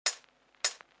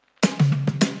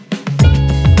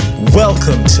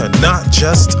Welcome to Not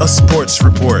Just a Sports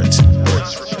Report.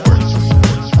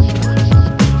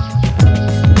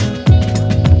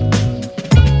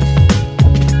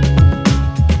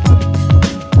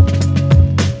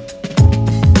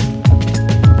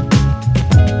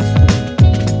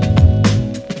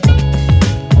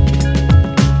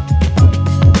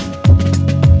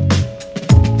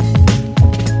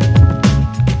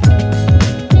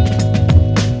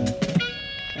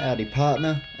 Howdy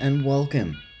partner, and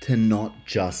welcome to Not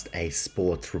Just a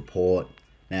Sports Report.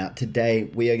 Now today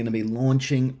we are going to be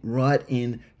launching right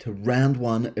into round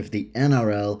one of the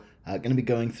NRL. Going to be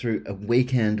going through a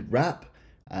weekend wrap,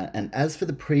 and as for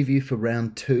the preview for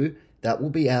round two, that will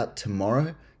be out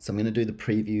tomorrow. So I'm going to do the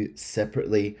preview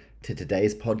separately to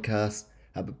today's podcast.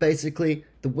 But basically,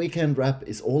 the weekend wrap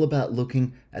is all about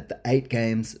looking at the 8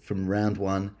 games from round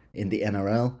one in the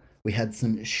NRL. We had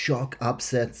some shock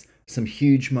upsets, some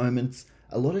huge moments,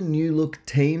 a lot of new look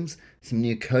teams, some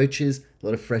new coaches, a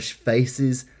lot of fresh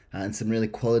faces, and some really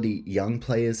quality young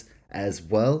players as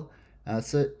well.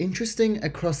 So interesting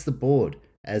across the board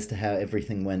as to how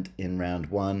everything went in round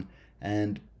one.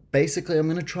 And basically, I'm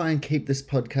going to try and keep this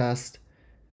podcast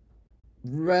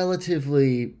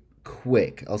relatively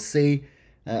quick. I'll see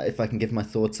if I can give my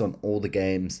thoughts on all the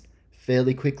games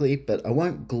fairly quickly, but I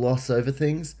won't gloss over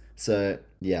things. So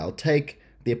yeah, I'll take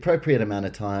the appropriate amount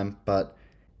of time, but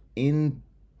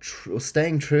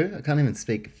staying true, I can't even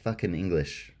speak fucking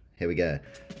English. Here we go.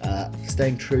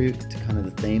 Staying true to kind of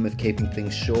the theme of keeping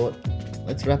things short,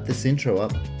 let's wrap this intro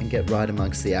up and get right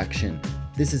amongst the action.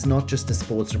 This is Not Just a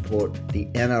Sports Report, the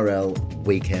NRL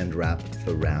weekend wrap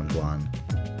for round one.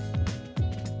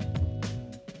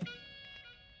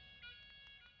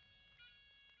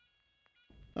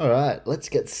 Alright, let's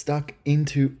get stuck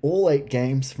into all 8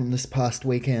 games from this past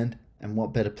weekend. And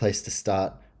what better place to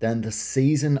start than the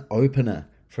season opener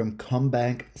from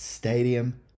CommBank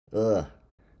Stadium. Ugh,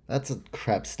 that's a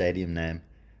crap stadium name.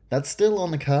 That's still on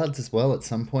the cards as well at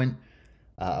some point.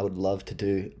 I would love to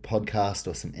do a podcast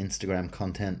or some Instagram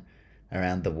content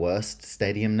around the worst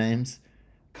stadium names.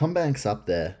 CommBank's up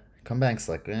there. CommBank's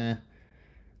like, I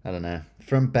don't know.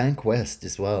 From Bank West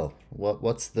as well.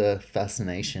 What's the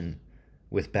fascination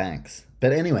with banks?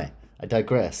 But anyway, I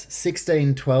digress.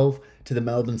 16-12 to the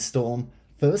Melbourne Storm.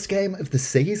 First game of the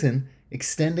season,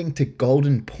 extending to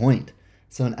Golden Point.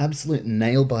 So an absolute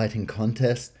nail-biting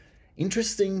contest.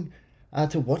 Interesting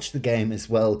to watch the game as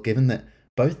well, given that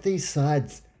both these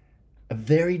sides, a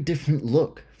very different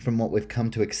look from what we've come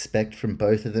to expect from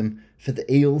both of them. For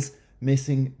the Eels,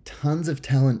 missing tons of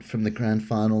talent from the grand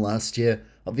final last year.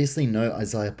 Obviously no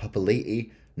Isaiah Papali'i,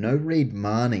 no Reid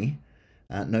Marnie,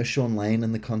 no Sean Lane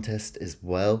in the contest as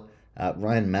well.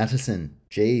 Ryan Matterson,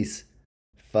 geez,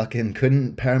 fucking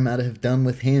couldn't Parramatta have done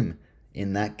with him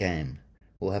in that game.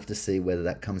 We'll have to see whether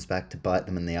that comes back to bite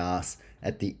them in the arse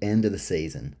at the end of the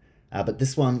season. But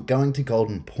this one, going to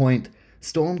Golden Point,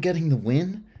 Storm getting the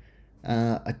win.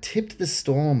 I tipped the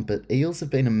Storm, but Eels have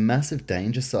been a massive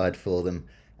danger side for them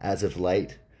as of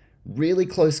late. Really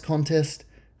close contest.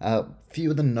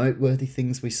 Few of the noteworthy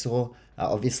things we saw.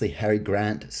 Obviously, Harry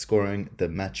Grant scoring the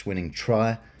match-winning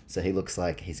try. So he looks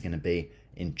like he's going to be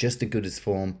in just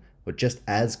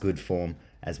as good form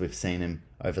as we've seen him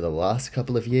over the last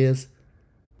couple of years.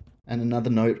 And another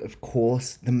note, of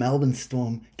course, the Melbourne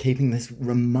Storm keeping this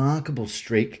remarkable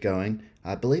streak going.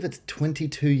 I believe it's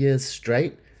 22 years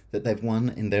straight that they've won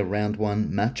in their round one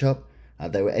matchup.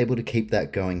 They were able to keep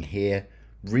that going here.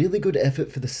 Really good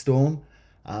effort for the Storm.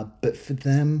 But for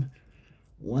them,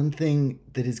 one thing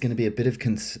that is going to be a bit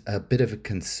of a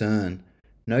concern.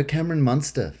 No Cameron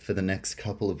Munster for the next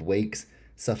couple of weeks.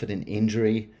 Suffered an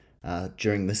injury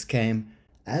during this game,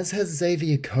 as has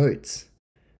Xavier Coates.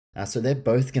 So they're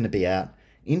both going to be out.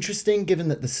 Interesting, given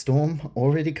that the Storm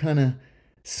already kind of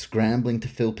scrambling to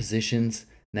fill positions.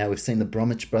 Now we've seen the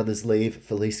Bromwich brothers leave,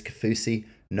 Felice Kafusi.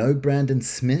 No Brandon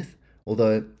Smith,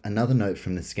 although another note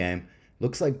from this game,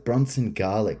 looks like Bronson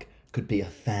Garlick could be a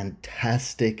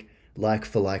fantastic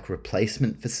like-for-like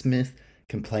replacement for Smith.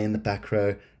 Can play in the back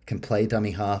row, can play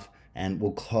dummy half, and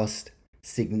will cost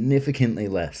significantly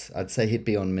less. I'd say he'd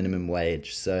be on minimum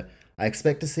wage. So I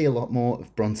expect to see a lot more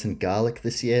of Bronson Garlick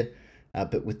this year.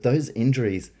 But with those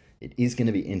injuries, it is going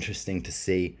to be interesting to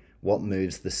see what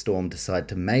moves the Storm decide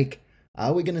to make.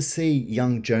 Are we going to see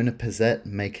young Jonah Pizzette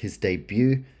make his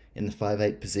debut in the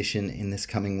 5'8 position in this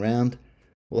coming round?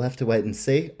 We'll have to wait and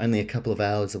see. Only a couple of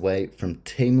hours away from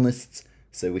team lists,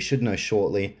 so we should know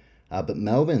shortly. But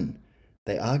Melbourne,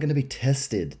 they are going to be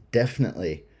tested,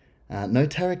 definitely. No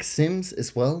Tarek Sims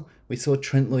as well. We saw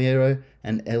Trent Loiero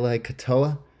and Eli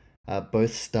Katoa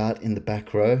both start in the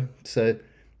back row. So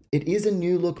it is a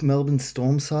new look Melbourne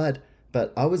Storm side,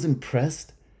 but I was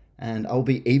impressed, and I'll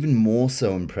be even more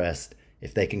so impressed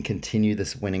if they can continue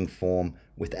this winning form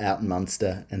without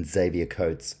Munster and Xavier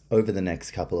Coates over the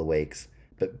next couple of weeks.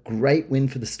 But great win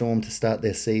for the Storm to start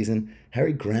their season.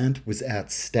 Harry Grant was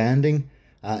outstanding.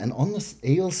 And on the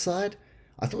Eels side,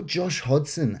 I thought Josh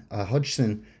Hodgson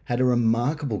had a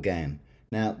remarkable game.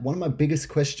 Now, one of my biggest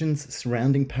questions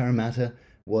surrounding Parramatta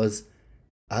was,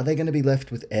 are they going to be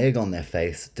left with egg on their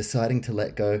face, deciding to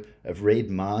let go of Reid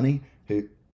Marnie, who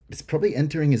is probably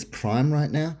entering his prime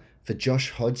right now, for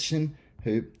Josh Hodgson,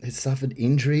 who has suffered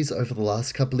injuries over the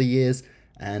last couple of years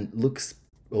and looked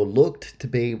to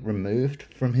be removed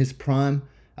from his prime.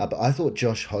 But I thought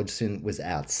Josh Hodgson was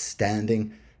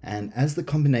outstanding, and as the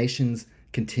combinations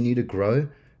continue to grow,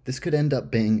 this could end up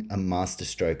being a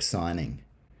masterstroke signing.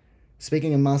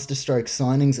 Speaking of masterstroke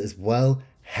signings as well,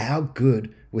 how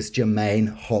good was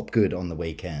Jermaine Hopgood on the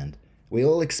weekend? We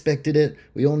all expected it,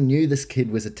 we all knew this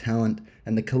kid was a talent,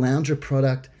 and the Caloundra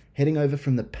product heading over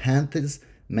from the Panthers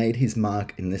made his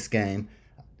mark in this game.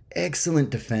 Excellent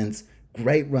defense,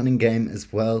 great running game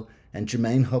as well, and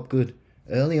Jermaine Hopgood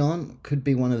early on could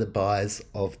be one of the buys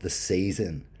of the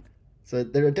season. So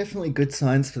there are definitely good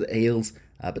signs for the Eels,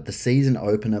 but the season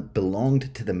opener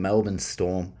belonged to the Melbourne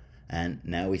Storm, and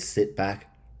now we sit back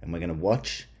and we're going to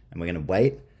watch and we're going to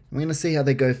wait and we're going to see how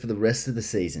they go for the rest of the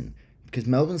season. Because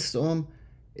Melbourne Storm,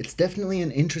 it's definitely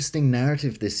an interesting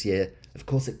narrative this year. Of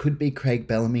course, it could be Craig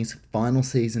Bellamy's final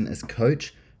season as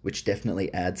coach, which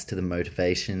definitely adds to the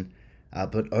motivation.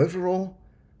 But overall,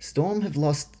 Storm have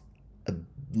lost a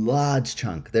large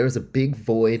chunk. There is a big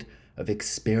void of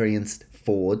experienced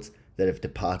forwards that have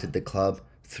departed the club.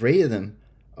 3 of them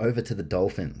over to the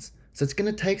Dolphins. So it's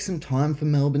going to take some time for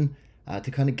Melbourne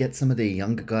to kind of get some of the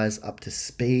younger guys up to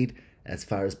speed as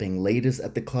far as being leaders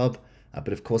at the club.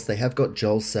 But of course, they have got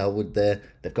Joel Selwood there.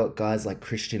 They've got guys like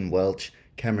Christian Welch,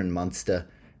 Cameron Munster.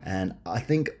 And I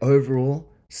think overall,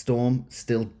 Storm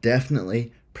still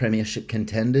definitely premiership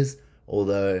contenders,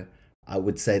 although I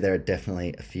would say there are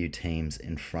definitely a few teams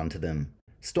in front of them.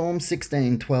 Storm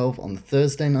 16-12 on the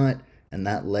Thursday night, and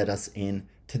that led us in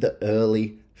to the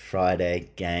early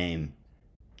Friday game.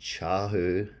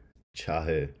 Chahu.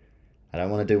 I don't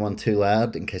want to do one too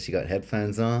loud in case you got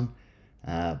headphones on,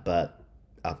 but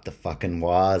up the fucking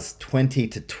wires.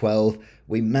 20-12,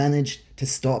 we managed to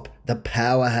stop the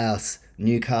powerhouse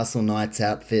Newcastle Knights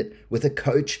outfit with a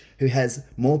coach who has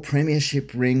more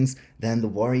premiership rings than the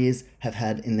Warriors have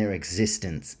had in their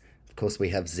existence. Of course, we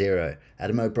have 0.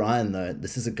 Adam O'Brien, though,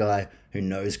 this is a guy who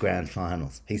knows grand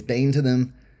finals. He's been to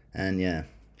them, and yeah,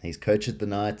 he's coached the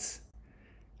Knights,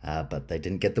 but they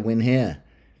didn't get the win here.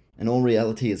 In all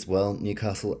reality as well,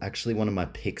 Newcastle actually one of my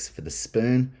picks for the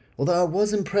spoon, although I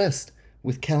was impressed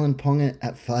with Kellen Ponga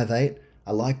at 5'8".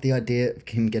 I like the idea of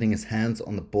him getting his hands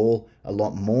on the ball a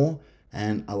lot more,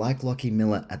 and I like Lockie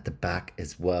Miller at the back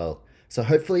as well. So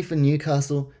hopefully for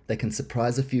Newcastle, they can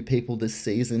surprise a few people this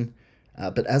season.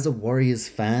 But as a Warriors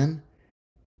fan,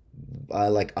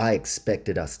 I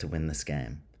expected us to win this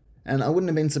game. And I wouldn't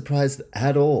have been surprised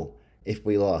at all if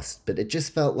we lost. But it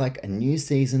just felt like a new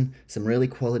season, some really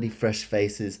quality fresh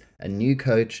faces, a new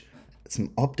coach,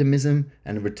 some optimism,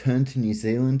 and a return to New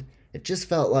Zealand. It just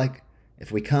felt like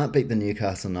if we can't beat the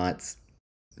Newcastle Knights,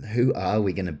 who are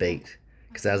we going to beat?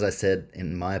 Because as I said,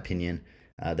 in my opinion,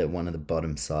 they're one of the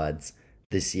bottom sides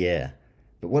this year.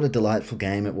 But what a delightful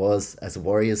game it was as a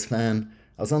Warriors fan.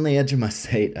 I was on the edge of my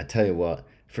seat, I tell you what,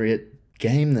 for a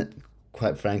game that,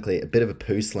 quite frankly, a bit of a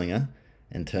poo slinger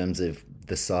in terms of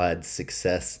the side's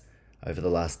success over the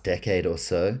last decade or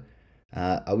so.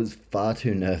 I was far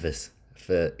too nervous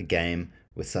for a game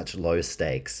with such low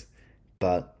stakes.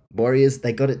 But Warriors,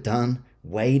 they got it done.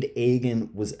 Wade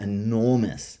Egan was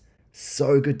enormous.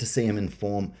 So good to see him in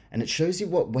form, and it shows you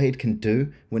what Wade can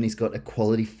do when he's got a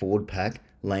quality forward pack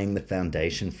laying the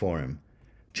foundation for him.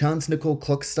 Chance Nicole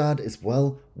Klokstad as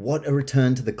well. What a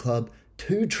return to the club.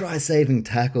 2 try-saving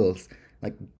tackles.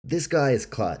 This guy is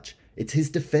clutch. It's his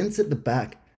defense at the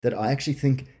back that I actually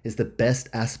think is the best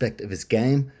aspect of his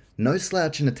game. No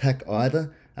slouch in attack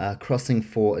either, crossing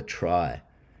for a try.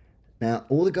 Now,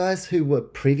 all the guys who were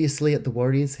previously at the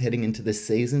Warriors heading into this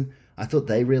season, I thought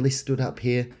they really stood up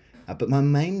here. But my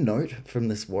main note from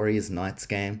this Warriors-Knights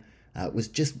game was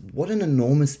just what an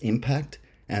enormous impact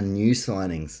our new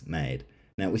signings made.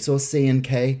 Now, we saw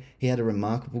CNK. He had a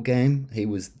remarkable game. He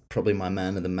was probably my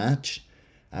man of the match.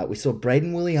 We saw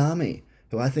Braden Williami,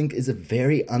 who I think is a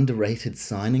very underrated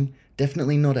signing.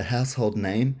 Definitely not a household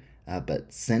name,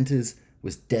 but centres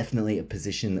was definitely a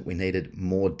position that we needed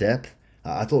more depth.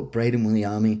 I thought Braden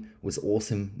Williami was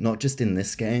awesome, not just in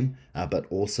this game, but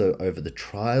also over the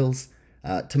trials.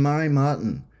 Tamari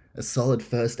Martin, a solid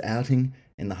first outing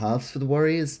in the halves for the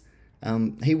Warriors.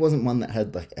 He wasn't one that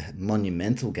had like a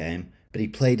monumental game, but he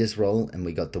played his role and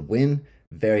we got the win.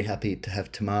 Very happy to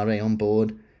have Tamare on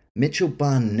board. Mitchell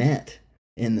Barnett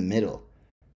in the middle.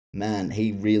 Man,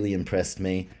 he really impressed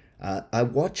me. I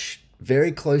watch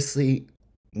very closely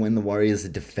when the Warriors are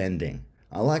defending.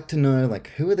 I like to know like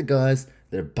who are the guys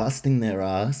that are busting their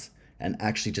ass and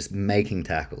actually just making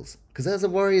tackles. Because as a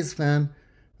Warriors fan,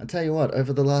 I tell you what,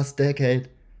 over the last decade,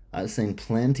 I've seen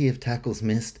plenty of tackles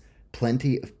missed,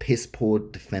 plenty of piss poor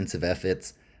defensive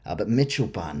efforts. But Mitchell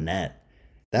Barnett,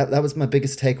 that was my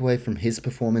biggest takeaway from his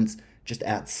performance. Just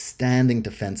outstanding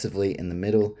defensively in the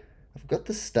middle. I've got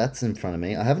the stats in front of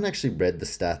me. I haven't actually read the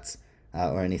stats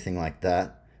or anything like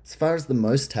that. As far as the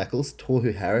most tackles,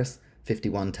 Tohu Harris,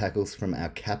 51 tackles from our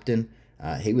captain.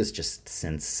 He was just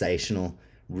sensational.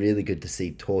 Really good to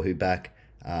see Tohu back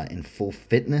in full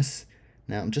fitness.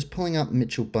 Now, I'm just pulling up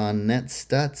Mitchell Barnett's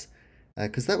stats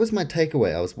because that was my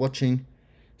takeaway. I was watching.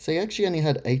 So he actually only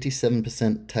had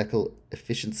 87% tackle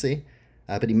efficiency,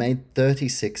 but he made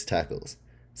 36 tackles.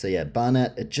 So yeah,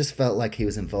 Barnett, it just felt like he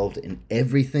was involved in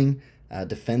everything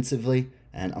defensively,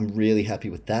 and I'm really happy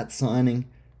with that signing.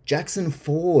 Jackson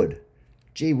Ford,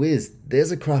 gee whiz,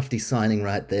 there's a crafty signing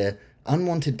right there.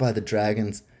 Unwanted by the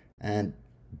Dragons, and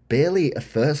barely a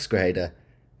first grader.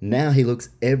 Now he looks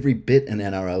every bit an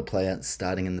NRL player,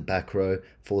 starting in the back row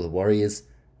for the Warriors.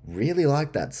 Really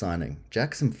like that signing.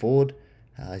 Jackson Ford,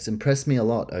 he's impressed me a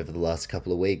lot over the last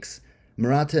couple of weeks.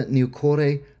 Murata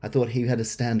Niukore, I thought he had a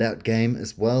standout game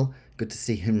as well. Good to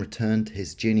see him return to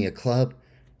his junior club.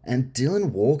 And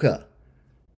Dylan Walker.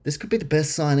 This could be the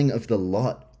best signing of the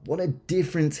lot. What a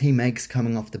difference he makes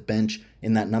coming off the bench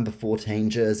in that number 14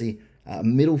 jersey.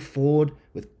 Middle forward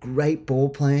with great ball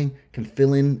playing, can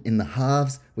fill in the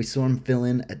halves. We saw him fill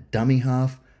in at dummy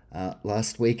half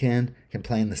last weekend. Can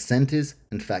play in the centres.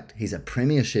 In fact, he's a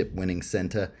premiership winning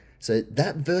centre. So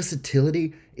that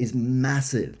versatility is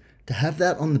massive. To have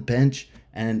that on the bench,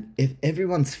 and if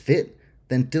everyone's fit,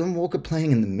 then Dylan Walker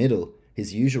playing in the middle,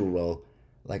 his usual role,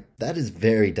 like that is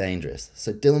very dangerous.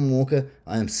 So Dylan Walker,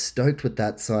 I am stoked with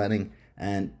that signing,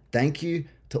 and thank you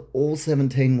to all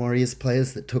 17 Warriors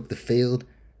players that took the field.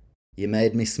 You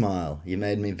made me smile. You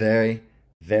made me very,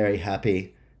 very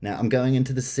happy. Now I'm going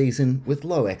into the season with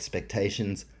low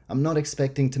expectations. I'm not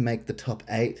expecting to make the top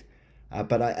 8,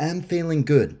 but I am feeling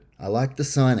good. I like the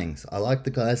signings. I like the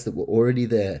guys that were already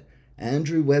there.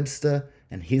 Andrew Webster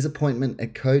and his appointment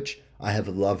at coach, I have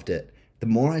loved it. The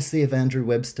more I see of Andrew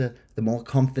Webster, the more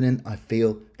confident I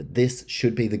feel that this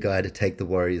should be the guy to take the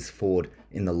Warriors forward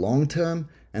in the long term,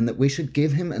 and that we should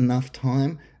give him enough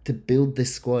time to build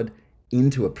this squad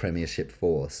into a premiership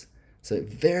force. So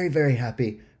very, very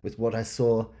happy with what I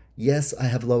saw. Yes, I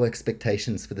have low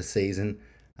expectations for the season,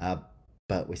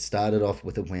 but we started off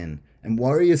with a win. And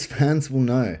Warriors fans will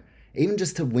know, even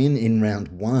just to win in round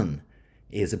 1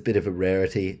 is a bit of a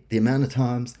rarity. The amount of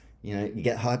times, you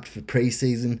get hyped for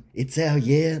preseason. It's our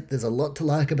year. There's a lot to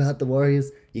like about the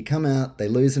Warriors. You come out, they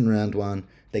lose in round 1.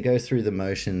 They go through the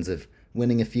motions of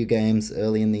winning a few games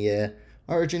early in the year.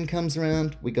 Origin comes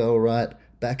around, we go all right.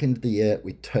 Back into the year,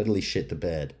 we totally shit the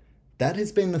bed. That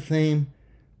has been the theme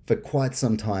for quite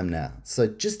some time now. So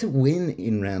just to win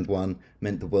in round 1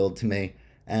 meant the world to me.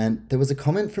 And there was a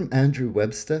comment from Andrew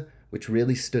Webster which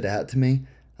really stood out to me,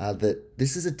 that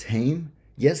this is a team.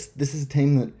 Yes, this is a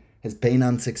team that has been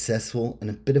unsuccessful and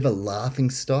a bit of a laughing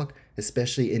stock,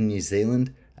 especially in New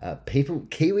Zealand.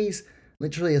 Kiwis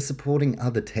literally are supporting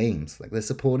other teams. Like they're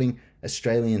supporting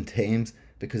Australian teams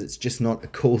because it's just not a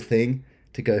cool thing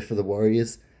to go for the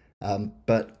Warriors.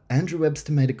 But Andrew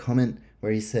Webster made a comment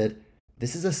where he said,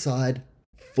 this is a side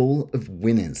full of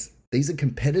winners. These are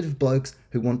competitive blokes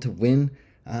who want to win.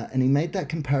 And he made that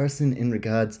comparison in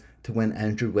regards to when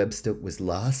Andrew Webster was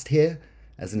last here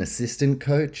as an assistant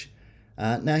coach.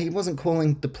 Now, he wasn't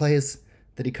calling the players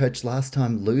that he coached last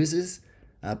time losers,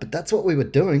 but that's what we were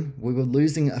doing. We were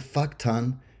losing a fuck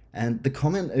ton. And the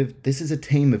comment of this is a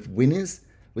team of winners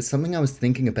was something I was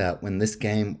thinking about when this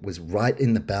game was right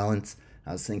in the balance.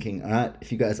 I was thinking, all right,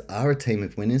 if you guys are a team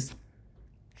of winners,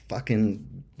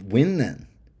 fucking win then.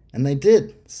 And they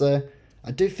did. So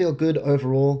I do feel good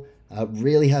overall.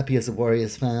 Really happy as a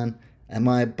Warriors fan. Am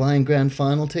I buying grand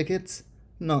final tickets?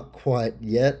 Not quite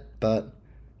yet, but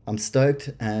I'm stoked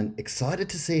and excited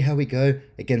to see how we go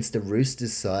against the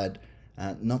Roosters side.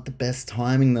 Not the best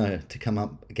timing though to come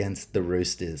up against the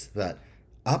Roosters, but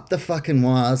up the fucking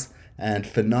wires. And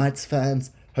for Knights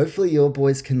fans, hopefully your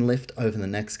boys can lift over the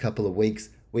next couple of weeks.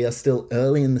 We are still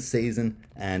early in the season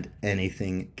and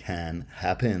anything can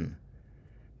happen.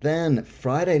 Then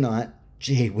Friday night,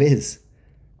 gee whiz,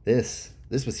 this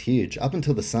This was huge. Up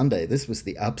until the Sunday, this was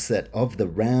the upset of the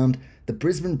round. The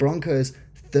Brisbane Broncos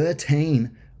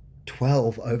 13-12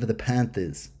 over the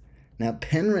Panthers. Now,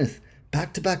 Penrith,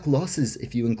 back-to-back losses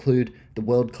if you include the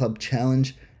World Club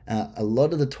Challenge. A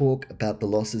lot of the talk about the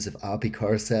losses of RP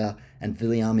Coruscant and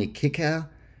Viliami Kikau.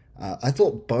 I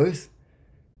thought both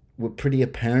were pretty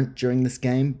apparent during this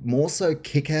game. More so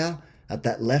Kikau at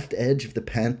that left edge of the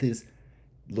Panthers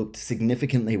looked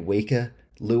significantly weaker.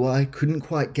 Luai couldn't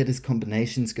quite get his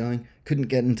combinations going, couldn't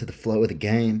get into the flow of the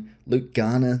game. Luke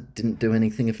Garner didn't do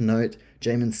anything of note.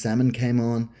 Jamin Salmon came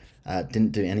on,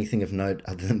 didn't do anything of note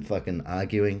other than fucking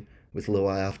arguing with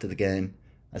Luai after the game.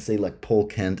 I see like Paul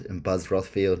Kent and Buzz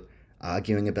Rothfield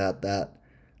arguing about that.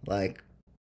 Like,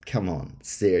 come on,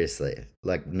 seriously.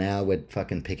 Like, now we're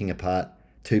fucking picking apart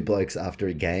two blokes after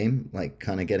a game, like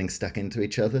kind of getting stuck into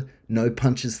each other. No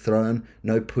punches thrown,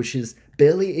 no pushes,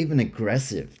 barely even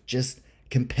aggressive, just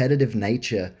competitive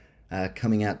nature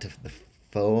coming out to the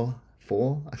four.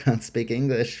 I can't speak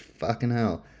English, fucking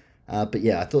hell. But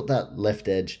yeah, I thought that left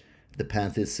edge, the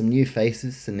Panthers, some new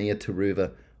faces, Sania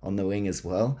Taruva on the wing as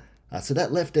well. So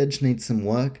that left edge needs some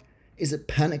work. Is it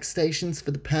panic stations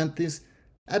for the Panthers?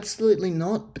 Absolutely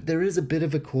not, but there is a bit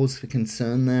of a cause for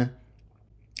concern there.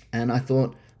 And I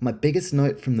thought my biggest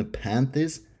note from the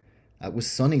Panthers was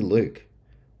Sonny Luke.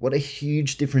 What a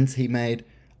huge difference he made.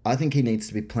 I think he needs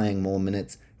to be playing more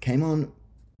minutes. Came on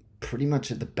pretty much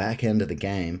at the back end of the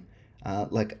game.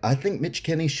 I think Mitch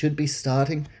Kenny should be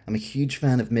starting. I'm a huge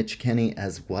fan of Mitch Kenny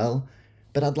as well.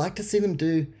 But I'd like to see them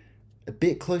do a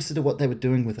bit closer to what they were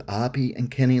doing with Arby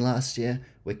and Kenny last year,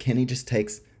 where Kenny just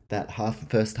takes that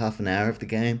first half an hour of the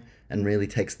game and really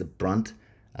takes the brunt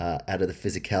out of the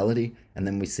physicality, and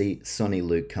then we see Sonny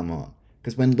Luke come on.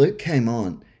 Because when Luke came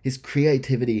on, his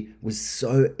creativity was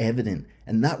so evident,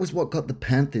 and that was what got the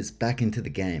Panthers back into the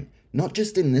game. Not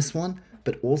just in this one,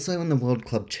 but also in the World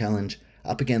Club Challenge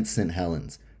up against St.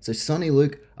 Helens. So Sonny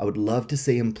Luke, I would love to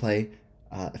see him play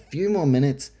a few more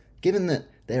minutes, given that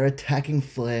their attacking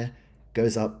flair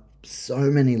goes up so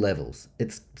many levels.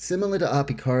 It's similar to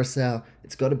RP Coruscant.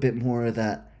 It's got a bit more of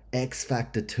that X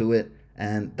factor to it,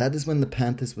 and that is when the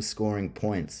Panthers were scoring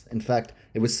points. In fact,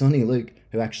 it was Sonny Luke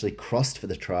who actually crossed for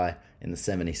the try in the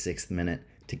 76th minute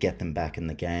to get them back in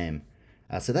the game.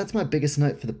 So that's my biggest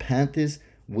note for the Panthers.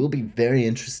 Will be very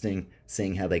interesting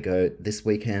seeing how they go this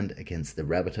weekend against the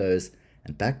Rabbitohs,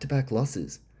 and back-to-back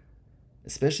losses.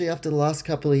 Especially after the last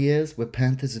couple of years where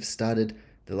Panthers have started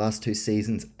the last two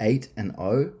seasons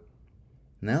 8-0.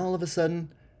 Now all of a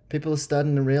sudden, people are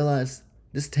starting to realize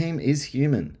this team is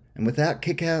human. And without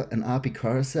Kickout and RP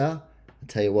Coruscant, I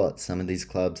tell you what, some of these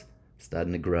clubs are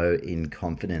starting to grow in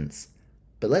confidence.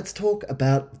 But let's talk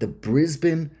about the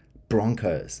Brisbane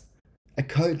Broncos. A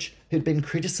coach who'd been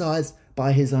criticised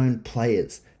by his own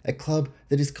players. A club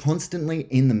that is constantly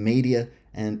in the media,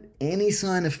 and any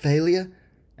sign of failure,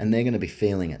 and they're going to be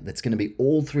feeling it. That's going to be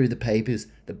all through the papers.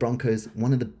 The Broncos,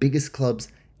 one of the biggest clubs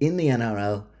in the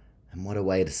NRL, and what a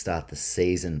way to start the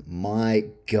season. My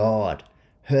God.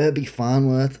 Herbie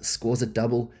Farnworth scores a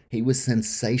double. He was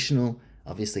sensational.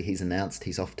 Obviously, he's announced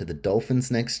he's off to the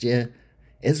Dolphins next year.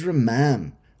 Ezra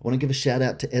Mam. I want to give a shout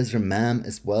out to Ezra Mam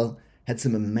as well. Had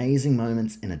some amazing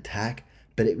moments in attack,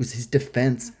 but it was his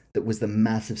defense that was the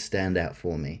massive standout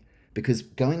for me. Because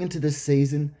going into this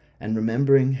season and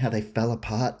remembering how they fell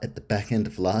apart at the back end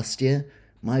of last year,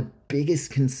 my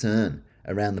biggest concern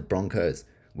around the Broncos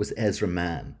was Ezra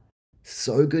Mam.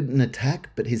 So good in attack,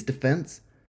 but his defense,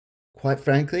 quite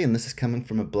frankly, and this is coming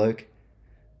from a bloke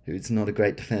who's not a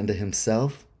great defender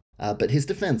himself, but his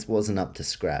defense wasn't up to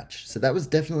scratch. So that was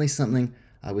definitely something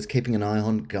I was keeping an eye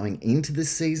on going into this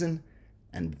season,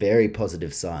 and very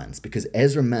positive signs, because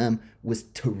Ezra Mam was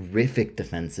terrific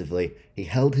defensively. He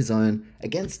held his own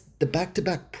against the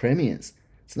back-to-back premiers.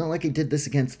 It's not like he did this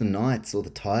against the Knights or the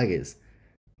Tigers,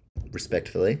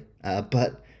 respectfully,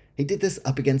 but he did this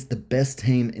up against the best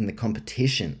team in the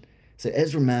competition. So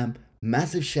Ezra Mam,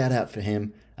 massive shout out for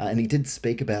him, and he did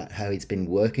speak about how he's been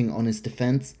working on his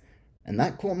defense, and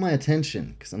that caught my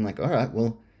attention, because I'm like, all right,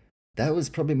 well, that was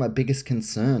probably my biggest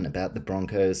concern about the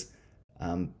Broncos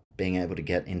being able to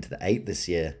get into the 8 this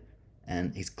year,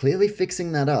 and he's clearly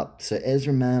fixing that up. So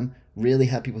Ezra Mam, really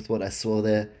happy with what I saw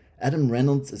there. Adam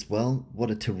Reynolds as well, what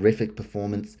a terrific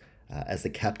performance as the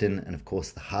captain and of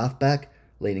course the halfback,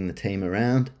 leading the team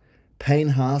around. Payne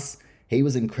Haas, he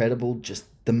was incredible, just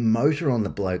the motor on the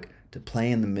bloke to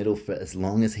play in the middle for as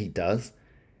long as he does.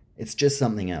 It's just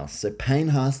something else. So Payne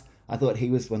Haas, I thought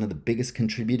he was one of the biggest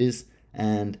contributors,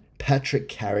 and Patrick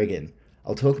Carrigan.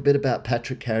 I'll talk a bit about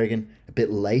Patrick Carrigan a bit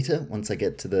later once I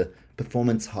get to the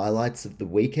performance highlights of the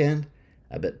weekend.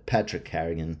 But Patrick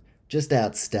Carrigan, just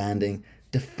outstanding.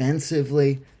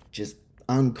 Defensively, just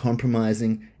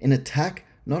uncompromising. In attack,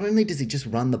 not only does he just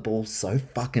run the ball so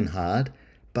fucking hard,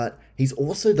 but he's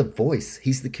also the voice.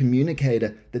 He's the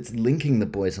communicator that's linking the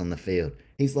boys on the field.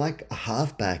 He's like a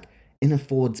halfback in a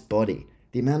forward's body.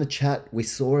 The amount of chat, we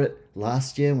saw it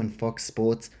last year when Fox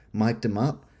Sports mic'd him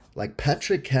up. Like,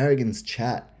 Patrick Carrigan's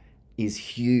chat is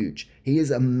huge. He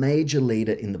is a major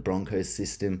leader in the Broncos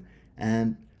system,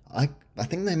 and I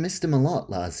think they missed him a lot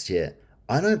last year.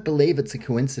 I don't believe it's a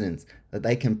coincidence that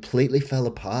they completely fell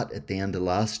apart at the end of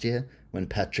last year when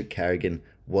Patrick Carrigan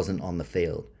wasn't on the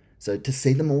field. So to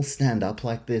see them all stand up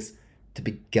like this, to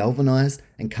be galvanised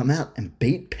and come out and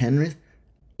beat Penrith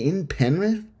in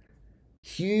Penrith,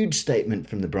 huge statement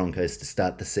from the Broncos to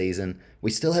start the season.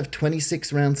 We still have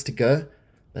 26 rounds to go,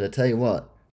 but I tell you what,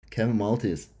 Kevin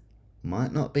Walters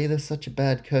might not be such a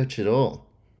bad coach at all.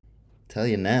 Tell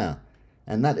you now.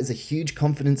 And that is a huge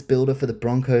confidence builder for the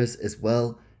Broncos as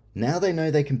well. Now they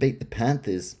know they can beat the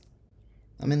Panthers.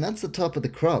 I mean, that's the top of the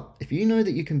crop. If you know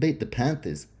that you can beat the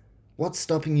Panthers, what's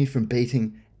stopping you from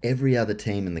beating every other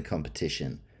team in the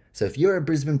competition? So if you're a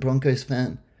Brisbane Broncos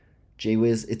fan, gee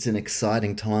whiz, it's an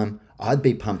exciting time. I'd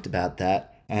be pumped about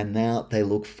that. And now they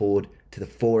look forward to the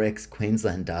 4X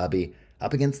Queensland Derby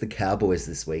up against the Cowboys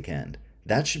this weekend.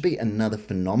 That should be another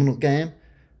phenomenal game.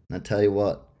 And I tell you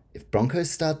what, if Broncos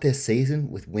start their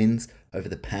season with wins over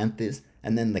the Panthers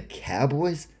and then the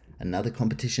Cowboys, another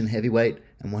competition heavyweight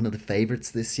and one of the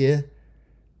favourites this year,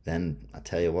 then I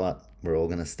tell you what, we're all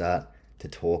going to start to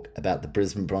talk about the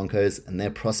Brisbane Broncos and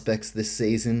their prospects this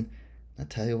season. I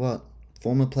tell you what,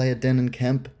 former player Denon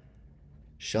Kemp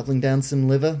shoveling down some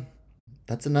liver,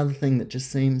 that's another thing that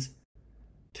just seems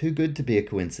too good to be a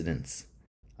coincidence.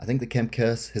 I think the Kemp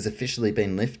curse has officially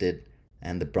been lifted,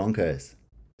 and the Broncos,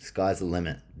 sky's the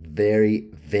limit. Very,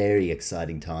 very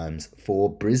exciting times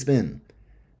for Brisbane.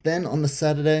 Then on the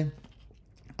Saturday,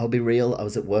 I'll be real, I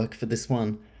was at work for this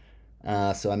one,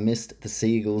 so I missed the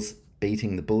Seagulls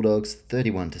beating the Bulldogs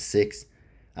 31-6.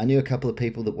 I knew a couple of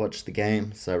people that watched the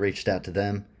game, so I reached out to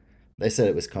them. They said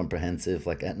it was comprehensive.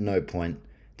 Like, at no point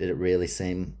did it really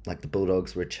seem like the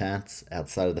Bulldogs were a chance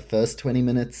outside of the first 20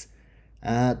 minutes.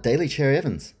 Daly Cherry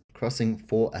Evans crossing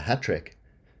for a hat-trick.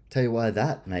 Tell you why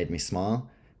that made me smile.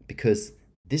 Because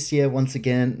this year, once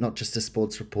again, not just a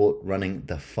sports report, running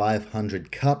the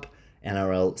 500 Cup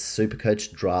NRL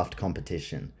Supercoach Draft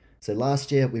Competition. So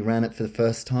last year, we ran it for the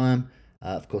first time.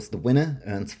 Of course, the winner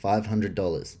earns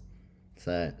 $500.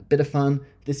 So a bit of fun.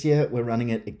 This year, we're running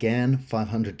it again,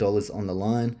 $500 on the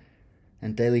line.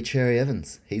 And Daly Cherry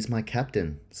Evans, he's my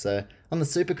captain. So on the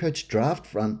Supercoach draft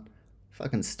front,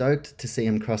 fucking stoked to see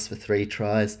him cross for 3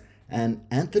 tries. And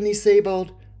Anthony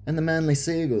Seibold and the Manly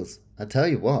Seagulls, I tell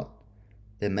you what,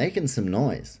 they're making some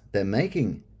noise. They're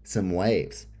making some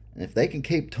waves. And if they can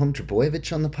keep Tom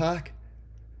Trbojevic on the park,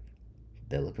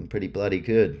 they're looking pretty bloody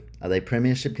good. Are they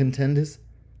premiership contenders?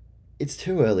 It's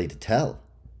too early to tell.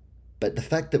 But the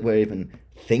fact that we're even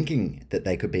thinking that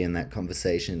they could be in that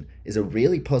conversation is a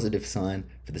really positive sign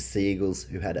for the Seagulls,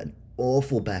 who had an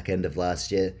awful back end of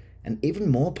last year, and even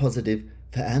more positive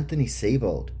for Anthony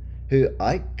Seibold, who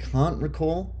I can't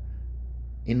recall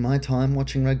in my time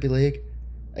watching rugby league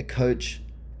a coach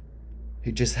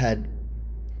who just had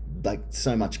like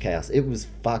so much chaos. It was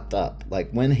fucked up.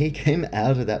 Like, when he came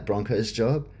out of that Broncos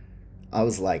job, I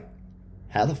was like,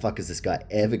 how the fuck is this guy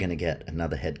ever going to get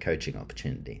another head coaching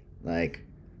opportunity? Like,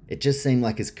 it just seemed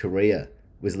like his career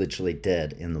was literally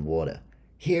dead in the water.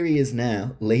 Here he is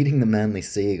now, leading the Manly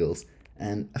Seagulls,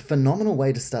 and a phenomenal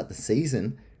way to start the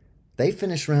season. They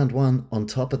finished round 1 on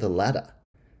top of the ladder.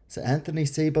 So Anthony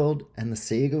Seibold and the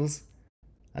Seagulls,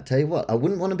 I tell you what, I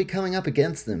wouldn't want to be coming up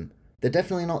against them. They're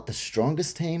definitely not the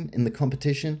strongest team in the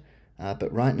competition,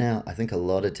 but right now I think a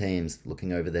lot of teams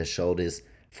looking over their shoulders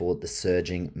for the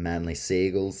surging Manly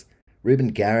Seagulls. Ruben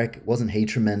Garrick, wasn't he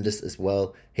tremendous as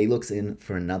well? He looks in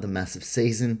for another massive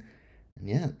season. And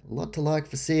yeah, a lot to like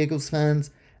for Seagulls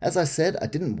fans. As I said, I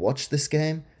didn't watch this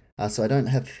game, so I don't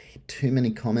have too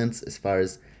many comments as far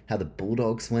as how the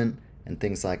Bulldogs went and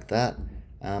things like that.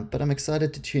 But I'm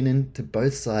excited to tune in to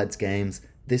both sides' games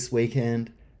this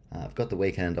weekend. I've got the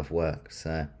weekend off work,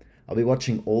 so I'll be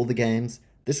watching all the games.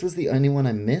 This was the only one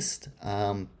I missed.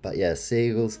 But yeah,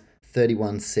 Seagulls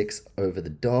 31-6 over the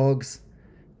Dogs.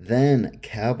 Then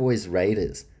Cowboys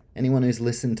Raiders. Anyone who's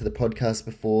listened to the podcast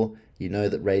before, you know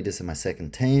that Raiders are my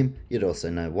second team. You'd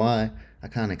also know why. I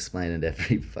can't explain it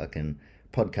every fucking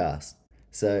podcast.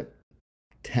 So,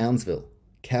 Townsville.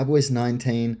 Cowboys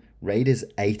 19, Raiders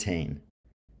 18.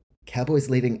 Cowboys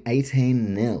leading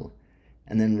 18-0.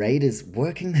 And then Raiders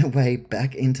working their way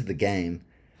back into the game.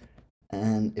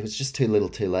 And it was just too little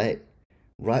too late.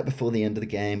 right before the end of the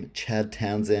game, Chad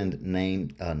Townsend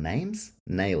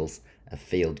nails a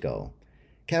field goal.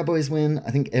 Cowboys win.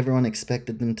 I think everyone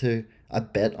expected them to. I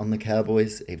bet on the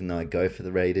Cowboys, even though I go for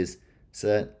the Raiders.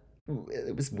 So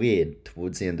it was weird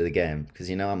towards the end of the game because,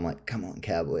 I'm like, come on,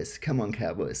 Cowboys, come on,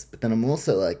 Cowboys. But then I'm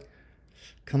also like,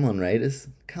 come on, Raiders,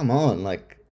 come on.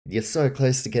 Like, you're so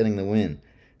close to getting the win.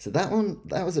 So that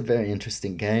was a very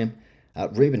interesting game.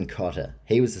 Reuben Cotter,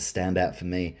 he was a standout for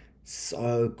me.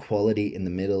 So quality in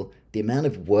the middle. The amount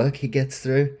of work he gets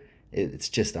through, it's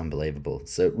just unbelievable.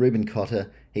 So Reuben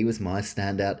Cotter, he was my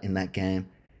standout in that game.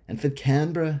 And for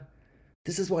Canberra,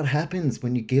 this is what happens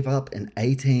when you give up an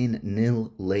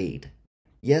 18-0 lead.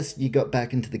 Yes, you got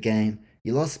back into the game.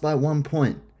 You lost by 1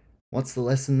 point. What's the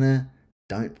lesson there?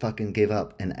 Don't fucking give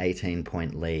up an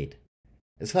 18-point lead.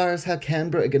 As far as how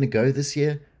Canberra are going to go this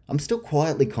year, I'm still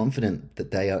quietly confident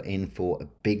that they are in for a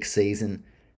big season,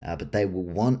 but they will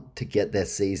want to get their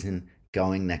season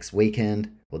going next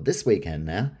weekend, or this weekend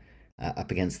now,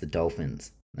 up against the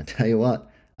Dolphins. I tell you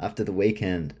what, after the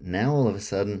weekend, now all of a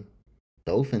sudden,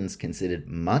 Dolphins considered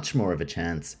much more of a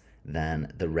chance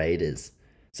than the Raiders.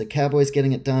 So Cowboys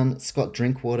getting it done, Scott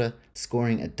Drinkwater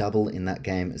scoring a double in that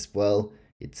game as well.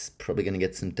 It's probably going to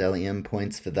get some Dally M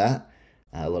points for that.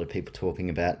 A lot of people talking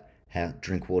about how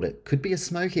Drinkwater could be a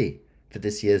smoky for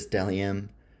this year's Dally M.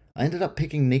 I ended up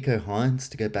picking Nico Hines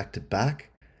to go back to back.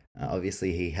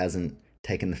 Obviously, he hasn't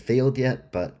taken the field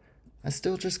yet, but I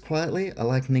still just quietly, I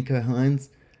like Nico Hines.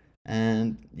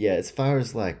 And yeah, as far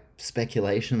as like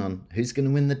speculation on who's going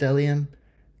to win the Dally M,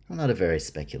 I'm not a very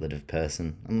speculative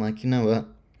person. I'm like, you know what?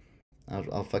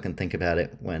 I'll fucking think about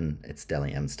it when it's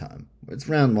Dally M's time. It's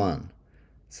round 1.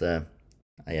 So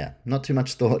yeah, not too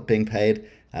much thought being paid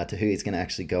to who he's going to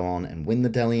actually go on and win the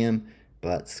Dally M,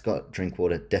 but Scott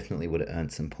Drinkwater definitely would have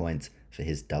earned some points for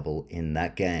his double in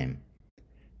that game.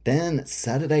 Then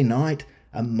Saturday night,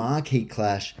 a marquee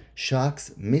clash.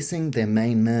 Sharks missing their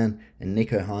main man and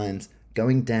Nico Hines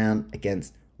going down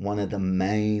against one of the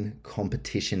main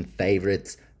competition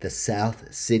favourites, the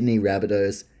South Sydney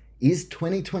Rabbitohs. Is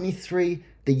 2023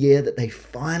 the year that they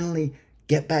finally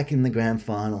get back in the grand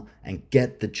final and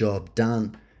get the job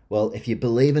done? Well, if you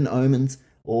believe in omens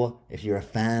or if you're a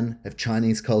fan of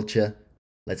Chinese culture,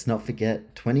 let's not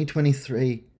forget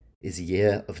 2023 is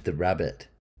year of the rabbit.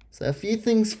 So a few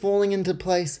things falling into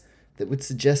place that would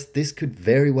suggest this could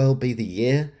very well be the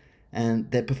year, and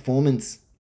their performance,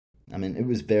 it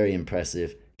was very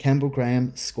impressive. Campbell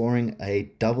Graham scoring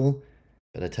a double,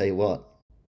 but I tell you what,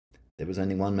 there was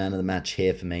only one man of the match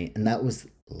here for me, and that was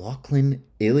Lachlan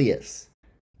Ilias.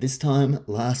 This time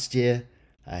last year,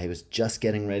 he was just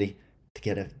getting ready to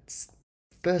get a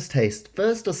first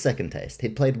or second taste.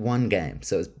 He'd played one game,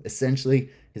 so it was essentially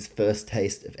his first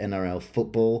taste of NRL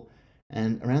football.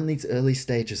 And around these early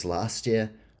stages last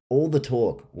year, all the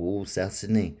talk, South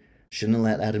Sydney, shouldn't have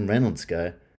let Adam Reynolds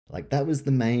go. Like, that was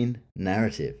the main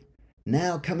narrative.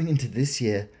 Now, coming into this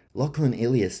year, Lachlan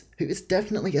Ilias, who is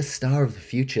definitely a star of the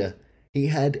future, he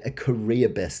had a career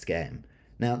best game.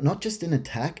 Now, not just in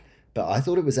attack, but I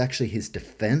thought it was actually his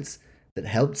defense that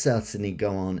helped South Sydney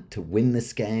go on to win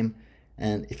this game.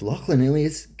 And if Lachlan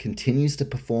Ilias continues to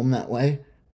perform that way,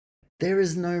 there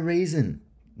is no reason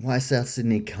why South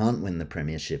Sydney can't win the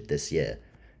premiership this year.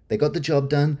 They got the job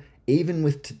done, even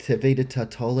with Tevita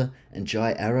Tatola and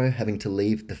Jai Arrow having to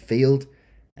leave the field.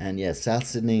 And yeah, South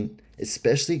Sydney,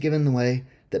 especially given the way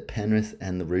that Penrith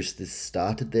and the Roosters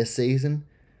started their season,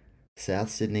 South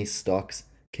Sydney's stocks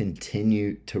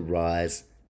continue to rise.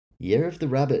 Year of the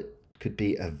Rabbit could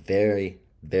be a very,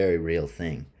 very real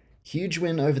thing. Huge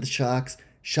win over the Sharks.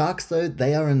 Sharks, though,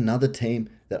 they are another team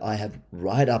that I have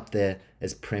right up there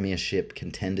as premiership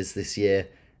contenders this year,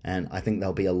 and I think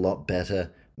they'll be a lot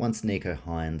better once Nico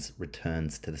Hines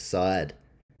returns to the side.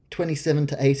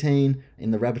 27-18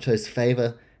 in the Rabbitohs'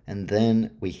 favour, and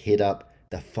then we hit up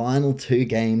the final 2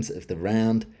 games of the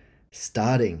round,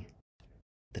 starting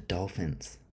the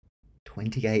Dolphins.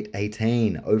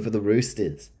 28-18 over the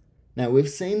Roosters. Now, we've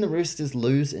seen the Roosters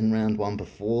lose in round 1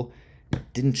 before.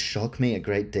 It didn't shock me a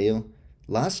great deal.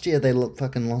 Last year, they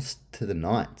fucking lost to the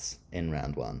Knights in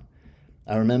round 1.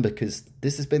 I remember because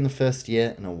this has been the first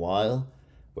year in a while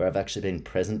where I've actually been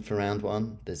present for round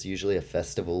 1. There's usually a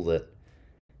festival that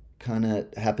kind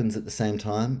of happens at the same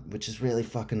time, which is really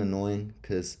fucking annoying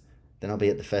because then I'll be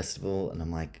at the festival and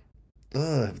I'm like,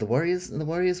 oh, are the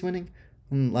Warriors winning?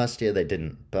 Last year they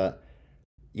didn't, but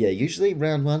yeah, usually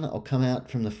round 1 I'll come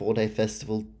out from the 4-day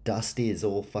festival dusty as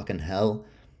all fucking hell.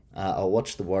 I'll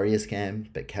watch the Warriors game,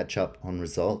 but catch up on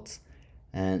results.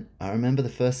 And I remember the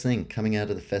first thing coming out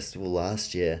of the festival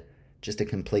last year, just a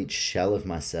complete shell of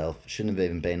myself. Shouldn't have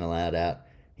even been allowed out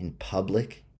in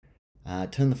public. I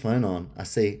turn the phone on. I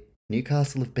see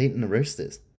Newcastle have beaten the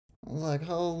Roosters. I was like,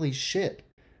 holy shit.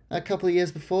 A couple of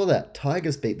years before that,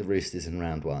 Tigers beat the Roosters in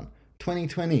round one.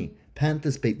 2020,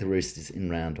 Panthers beat the Roosters in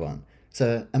round one.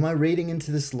 So, am I reading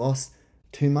into this loss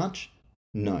too much?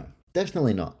 No,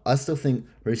 definitely not. I still think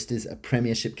Roosters are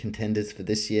premiership contenders for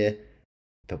this year.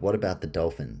 But what about the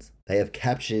Dolphins? They have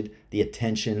captured the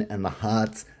attention and the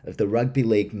hearts of the rugby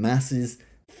league masses.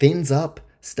 Fins up,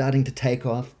 starting to take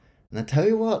off. And I tell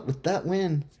you what, with that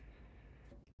win,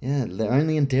 yeah, they're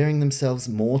only endearing themselves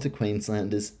more to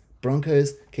Queenslanders.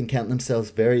 Broncos can count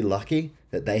themselves very lucky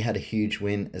that they had a huge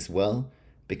win as well.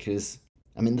 Because,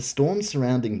 I mean, the storm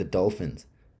surrounding the Dolphins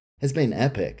has been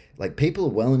epic. Like, people are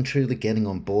well and truly getting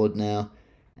on board now.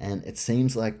 And it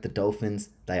seems like the Dolphins,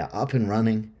 they are up and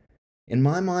running. In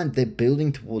my mind, they're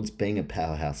building towards being a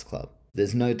powerhouse club.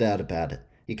 There's no doubt about it.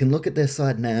 You can look at their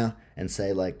side now and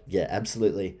say, like, yeah,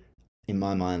 absolutely. In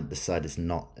my mind, the side is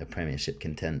not a premiership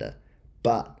contender.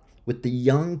 But with the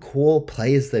young core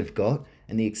players they've got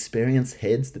and the experienced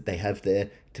heads that they have there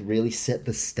to really set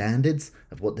the standards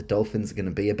of what the Dolphins are going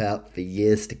to be about for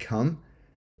years to come,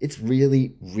 it's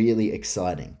really, really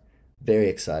exciting. Very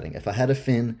exciting. If I had a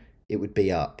fin, it would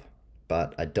be up.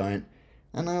 But I don't.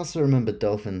 And I also remember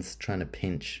Dolphins trying to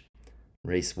pinch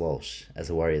Reece Walsh as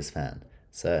a Warriors fan.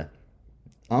 So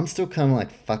I'm still kind of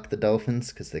like, fuck the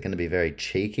Dolphins because they're going to be very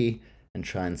cheeky and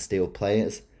try and steal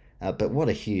players. But what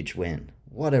a huge win.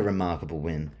 What a remarkable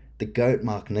win. The GOAT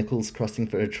Mark Nichols crossing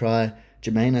for a try.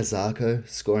 Jermaine Azarko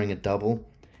scoring a double.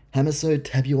 Hamiso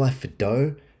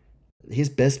Tabuai-Fidow, his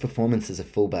best performance as a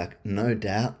fullback, no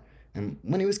doubt. And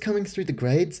when he was coming through the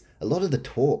grades, a lot of the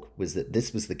talk was that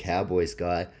this was the Cowboys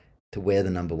guy to wear the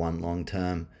number one long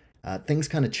term. Things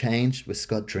kind of changed with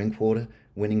Scott Drinkwater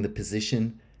winning the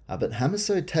position. But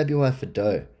Hamiso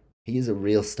Tabuai-Fidow, he is a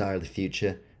real star of the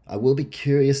future. I will be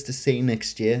curious to see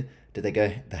next year, do they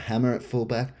go the hammer at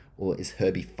fullback, or is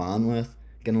Herbie Farnworth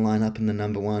going to line up in the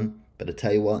number one? But I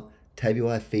tell you what,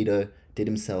 Tabuai-Fidow did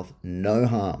himself no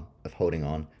harm of holding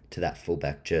on to that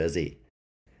fullback jersey.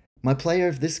 My player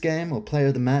of this game, or player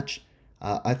of the match,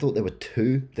 I thought there were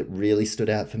two that really stood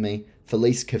out for me.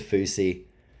 Felice Kafusi.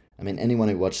 I mean, anyone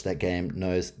who watched that game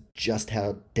knows just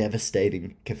how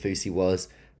devastating Kafusi was.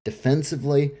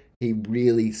 Defensively, he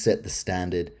really set the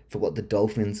standard for what the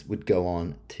Dolphins would go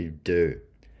on to do.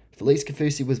 Felice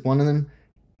Kafusi was one of them.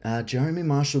 Jeremy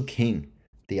Marshall-King,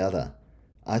 the other.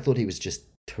 I thought he was just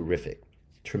terrific.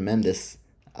 Tremendous.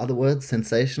 Other words,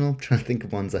 sensational. Trying to think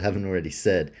of ones I haven't already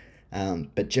said.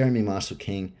 But Jeremy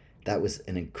Marshall-King, that was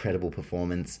an incredible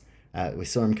performance. We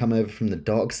saw him come over from the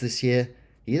Dogs this year.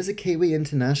 He is a Kiwi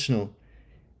international.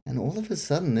 And all of a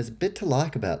sudden, there's a bit to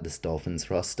like about this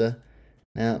Dolphins roster.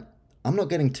 Now, I'm not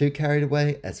getting too carried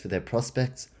away. As for their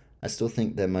prospects, I still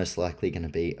think they're most likely going to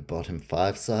be a bottom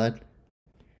 5 side.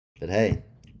 But hey,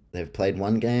 they've played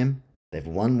one game. They've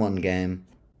won one game.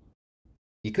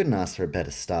 You couldn't ask for a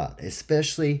better start,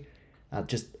 especially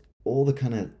just all the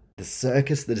kind of the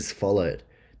circus that has followed.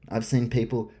 I've seen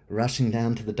people rushing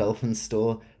down to the Dolphins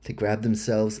store to grab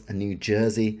themselves a new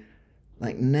jersey.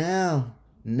 Like now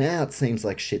it seems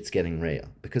like shit's getting real.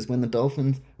 Because when the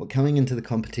Dolphins were coming into the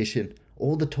competition,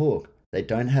 all the talk, they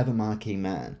don't have a marquee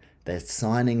man. Their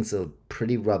signings are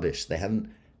pretty rubbish. They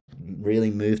haven't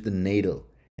really moved the needle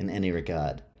in any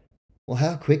regard. Well,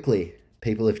 how quickly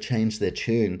people have changed their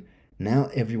tune. Now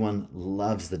everyone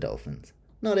loves the Dolphins.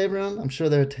 Not everyone. I'm sure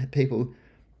there are people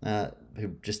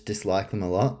who just dislike them a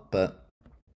lot, but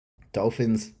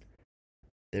Dolphins,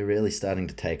 they're really starting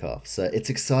to take off. So it's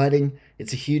exciting.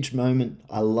 It's a huge moment.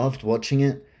 I loved watching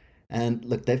it. And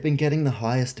look, they've been getting the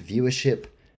highest viewership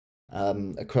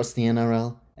across the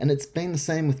NRL. And it's been the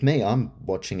same with me. I'm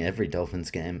watching every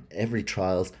Dolphins game, every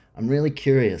trials. I'm really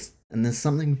curious. And there's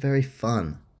something very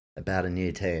fun about a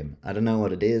new team. I don't know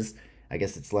what it is. I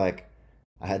guess it's like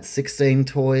I had 16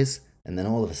 toys, and then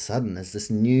all of a sudden there's this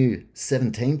new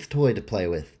 17th toy to play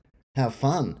with. How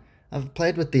fun. I've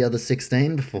played with the other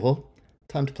 16 before.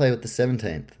 Time to play with the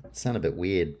 17th. It sounds a bit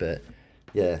weird, but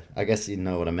yeah, I guess you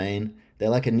know what I mean. They're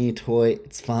like a new toy.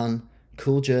 It's fun.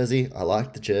 Cool jersey. I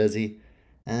like the jersey.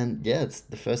 And yeah, it's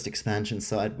the first expansion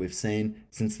side we've seen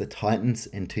since the Titans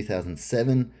in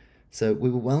 2007. So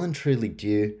we were well and truly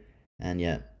due. And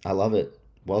yeah, I love it.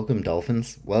 Welcome,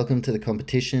 Dolphins. Welcome to the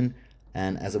competition.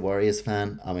 And as a Warriors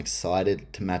fan, I'm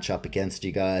excited to match up against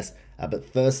you guys. But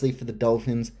firstly, for the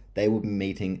Dolphins, they will be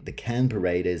meeting the Canberra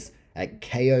Raiders at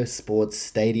KO Sports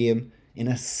Stadium in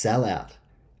a sellout.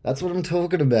 That's what I'm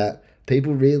talking about.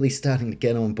 People really starting to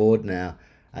get on board now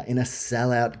in a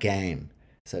sellout game.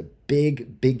 So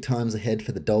big times ahead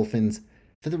for the Dolphins.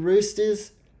 For the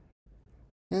Roosters,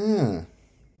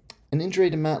 an injury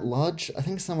to Matt Lodge. I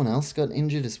think someone else got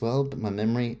injured as well, but my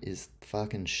memory is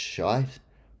fucking shite.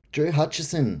 Drew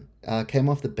Hutchison came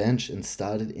off the bench and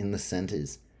started in the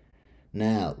centres.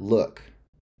 Now, look,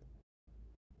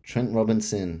 Trent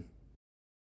Robinson,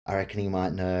 I reckon he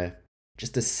might know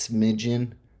just a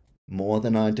smidgen more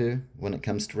than I do when it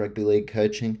comes to rugby league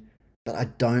coaching, but I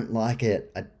don't like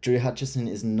it. Drew Hutchison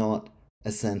is not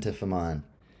a centre for mine.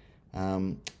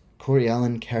 Corey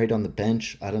Allen carried on the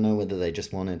bench. I don't know whether they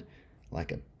just wanted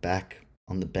like a back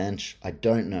on the bench. I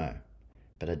don't know,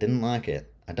 but I didn't like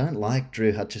it. I don't like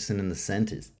Drew Hutchison in the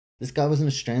centres. This guy was an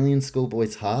Australian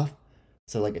schoolboy's half,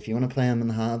 so like if you want to play him in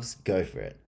the halves, go for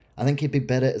it. I think he'd be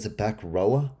better as a back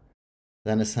rower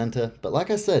than a centre, but like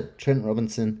I said, Trent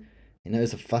Robinson, he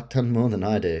knows a fuck ton more than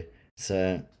I do.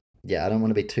 So yeah, I don't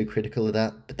want to be too critical of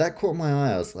that, but that caught my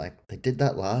eye. I was like, they did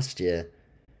that last year,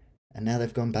 and now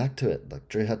they've gone back to it. Like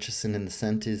Drew Hutchison in the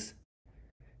centres,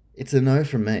 it's a no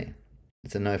from me.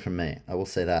 It's a no from me. I will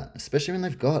say that, especially when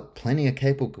they've got plenty of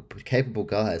capable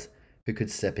guys who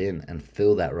could step in and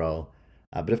fill that role.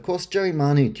 But of course, Joey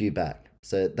Manu due back,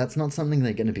 so that's not something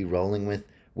they're going to be rolling with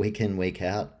week in, week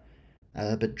out.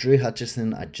 But Drew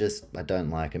Hutchison, I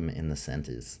don't like him in the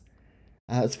centres.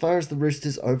 As far as the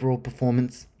Roosters' overall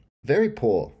performance, very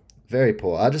poor. Very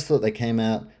poor. I just thought they came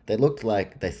out, they looked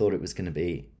like they thought it was going to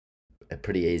be a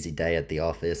pretty easy day at the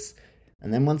office.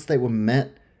 And then once they were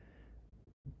met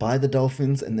by the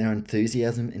Dolphins and their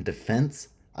enthusiasm in defense,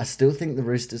 I still think the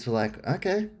Roosters were like,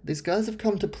 okay, these guys have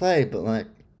come to play, but like,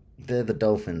 they're the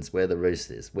Dolphins, we're the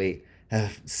Roosters. We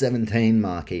have 17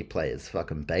 marquee players,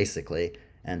 fucking basically,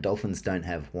 and Dolphins don't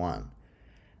have one.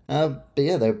 But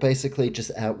yeah, they were basically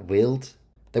just out-willed.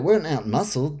 They weren't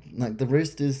out-muscled. Like, the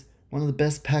Roosters, one of the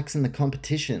best packs in the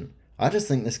competition. I just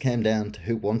think this came down to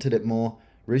who wanted it more.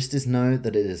 Roosters know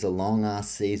that it is a long-ass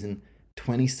season,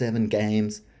 27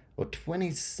 games, or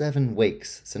 27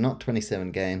 weeks. So not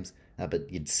 27 games,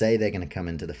 but you'd say they're going to come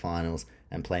into the finals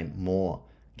and play more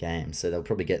games. So they'll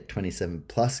probably get 27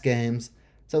 plus games.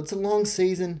 So it's a long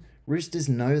season. Roosters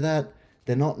know that.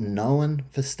 They're not known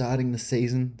for starting the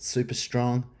season super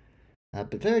strong,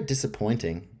 but very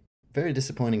disappointing. Very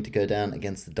disappointing to go down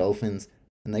against the Dolphins.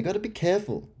 And they got to be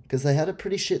careful because they had a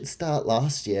pretty shit start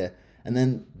last year. And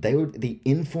then they were the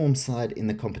informed side in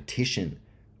the competition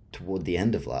toward the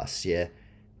end of last year.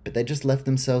 But they just left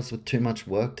themselves with too much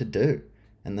work to do.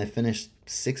 And they finished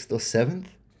 6th or 7th.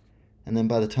 And then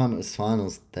by the time it was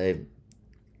finals, they'd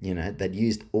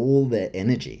used all their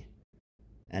energy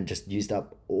and just used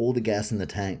up all the gas in the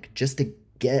tank just to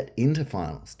get into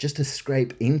finals, just to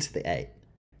scrape into the 8.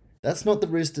 That's not the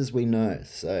Roosters we know,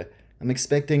 so I'm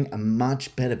expecting a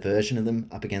much better version of them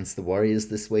up against the Warriors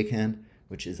this weekend,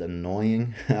 which is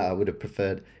annoying. I would have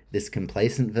preferred this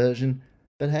complacent version,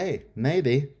 but hey,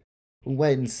 maybe. We'll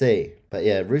wait and see. But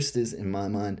yeah, Roosters, in my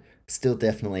mind, still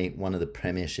definitely one of the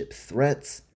premiership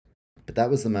threats, but that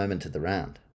was the moment of the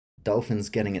round. Dolphins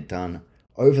getting it done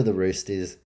over the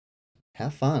Roosters. How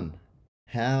fun.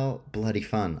 How bloody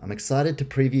fun. I'm excited to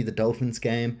preview the Dolphins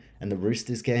game and the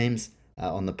Roosters games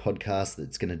on the podcast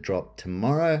that's going to drop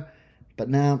tomorrow. But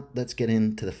now let's get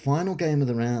into the final game of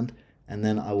the round, and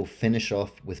then I will finish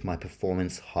off with my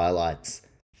performance highlights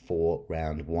for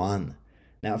round 1.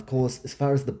 Now, of course, as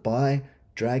far as the bye,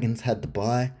 Dragons had the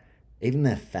bye. Even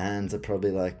their fans are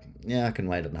probably like, yeah, I can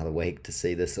wait another week to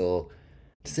see this all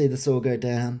go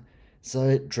down.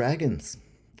 So, Dragons,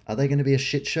 are they going to be a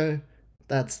shit show?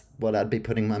 That's what I'd be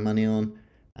putting my money on.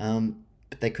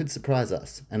 But they could surprise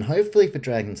us. And hopefully for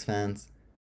Dragons fans,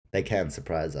 they can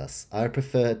surprise us. I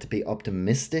prefer to be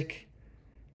optimistic,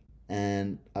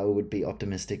 and I would be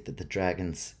optimistic that the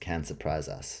Dragons can surprise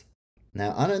us.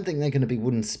 Now, I don't think they're going to be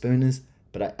wooden spooners,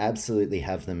 but I absolutely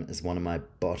have them as one of my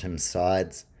bottom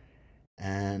sides.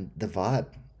 And the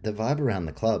vibe around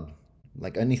the club.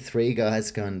 Like, only 3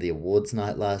 guys going to the awards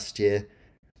night last year.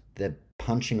 They're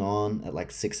punching on at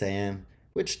like 6 a.m.,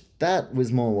 which that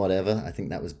was more whatever. I think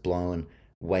that was blown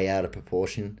way out of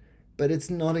proportion. But it's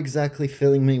not exactly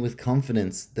filling me with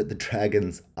confidence that the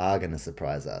Dragons are going to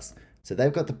surprise us. So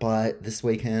they've got the bye this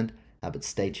weekend, but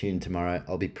stay tuned tomorrow.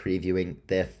 I'll be previewing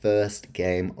their first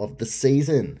game of the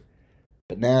season.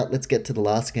 But now let's get to the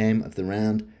last game of the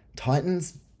round.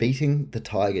 Titans beating the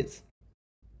Tigers.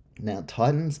 Now,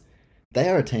 Titans, they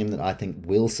are a team that I think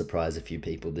will surprise a few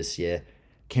people this year.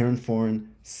 Kieran Foran,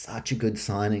 such a good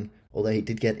signing, although he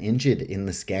did get injured in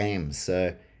this game.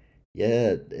 So,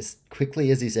 yeah, as quickly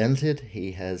as he's entered,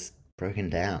 he has broken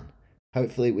down.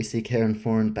 Hopefully we see Kieran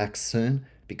Foran back soon,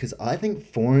 because I think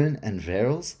Foran and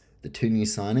Verrills, the 2 new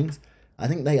signings, I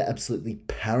think they are absolutely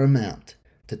paramount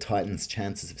to Titans'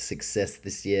 chances of success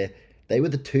this year. They were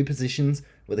the 2 positions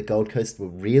where the Gold Coast were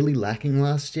really lacking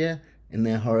last year in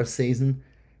their horror season.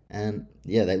 And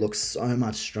yeah, they look so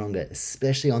much stronger,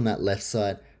 especially on that left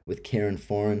side with Kieran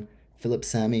Foran, Philip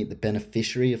Sammy, the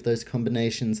beneficiary of those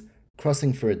combinations,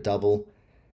 crossing for a double.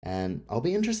 And I'll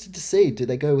be interested to see, do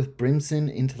they go with Brimson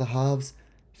into the halves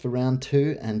for round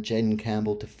 2 and Jaden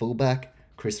Campbell to fullback,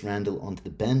 Chris Randall onto the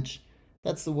bench?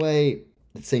 That's the way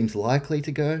it seems likely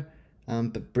to go.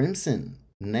 But Brimson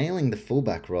nailing the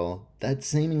fullback role, that's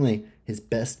seemingly his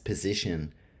best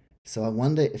position. So I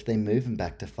wonder if they move him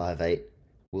back to 5'8",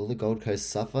 will the Gold Coast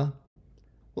suffer?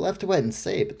 We'll have to wait and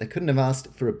see, but they couldn't have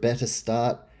asked for a better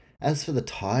start. As for the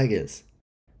Tigers,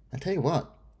 I tell you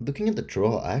what, looking at the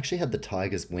draw, I actually had the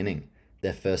Tigers winning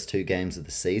their first 2 games of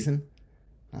the season.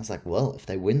 I was like, well, if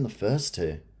they win the first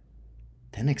 2,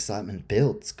 then excitement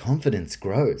builds, confidence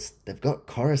grows. They've got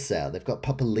Coruscant, they've got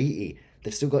Papali'i,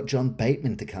 they've still got John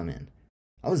Bateman to come in.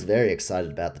 I was very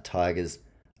excited about the Tigers.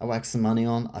 I whacked some money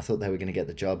on, I thought they were going to get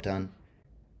the job done.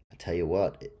 I tell you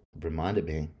what, it reminded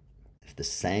me of the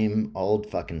same old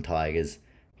fucking Tigers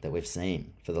that we've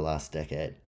seen for the last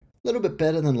decade. A little bit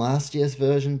better than last year's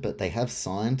version, but they have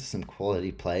signed some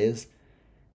quality players.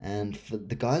 And for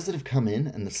the guys that have come in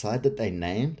and the side that they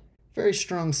named, very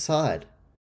strong side.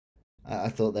 I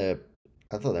thought they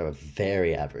were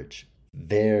very average.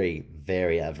 Very,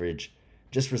 very average.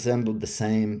 Just resembled the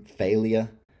same failure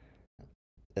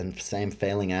and same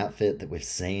failing outfit that we've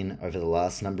seen over the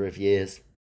last number of years.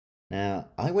 Now,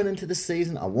 I went into this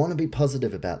season, I want to be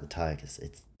positive about the Tigers.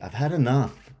 I've had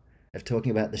enough of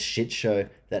talking about the shit show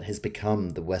that has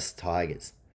become the West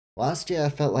Tigers. Last year I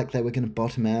felt like they were going to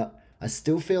bottom out. I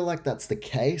still feel like that's the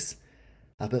case.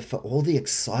 But for all the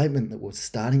excitement that was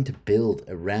starting to build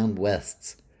around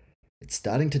Wests, it's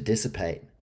starting to dissipate.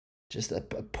 Just a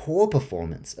poor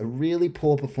performance, a really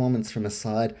poor performance from a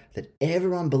side that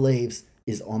everyone believes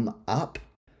is on the up.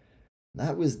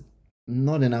 That was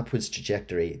not an upwards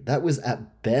trajectory. That was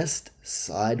at best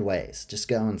sideways, just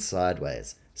going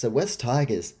sideways. So West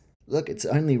Tigers, look, it's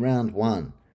only round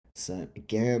 1. So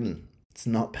again, it's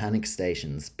not panic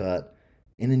stations, but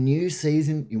in a new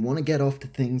season, you want to get off to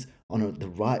things on the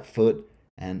right foot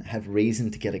and have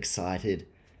reason to get excited.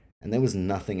 And there was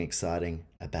nothing exciting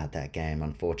about that game,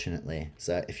 unfortunately.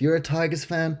 So if you're a Tigers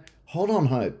fan, hold on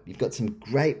hope. You've got some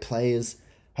great players.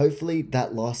 Hopefully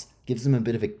that loss gives them a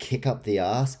bit of a kick up the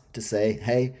arse to say,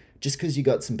 hey, just because you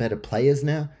got some better players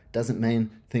now doesn't mean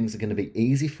things are going to be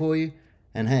easy for you.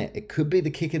 And hey, it could be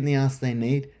the kick in the arse they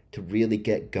need to really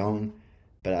get going.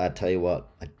 But I tell you what,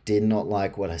 I did not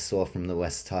like what I saw from the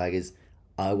West Tigers.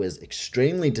 I was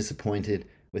extremely disappointed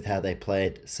with how they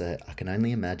played, so I can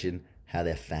only imagine how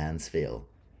their fans feel.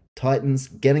 Titans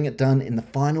getting it done in the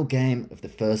final game of the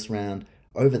first round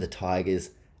over the Tigers,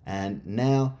 and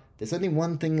now there's only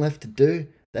one thing left to do,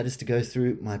 that is to go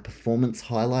through my performance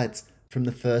highlights from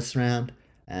the first round,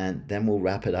 and then we'll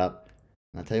wrap it up.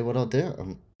 And I'll tell you what I'll do,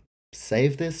 I'll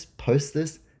save this, post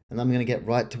this, and I'm going to get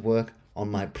right to work on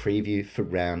my preview for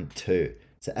round 2.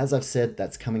 So as I've said,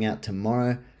 that's coming out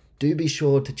tomorrow. Do be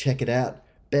sure to check it out.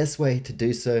 Best way to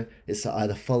do so is to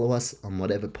either follow us on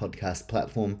whatever podcast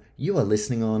platform you are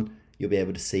listening on. You'll be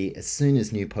able to see as soon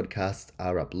as new podcasts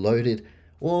are uploaded,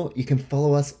 or you can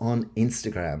follow us on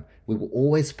Instagram. We will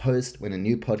always post when a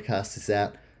new podcast is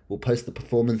out. We'll post the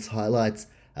performance highlights,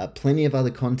 plenty of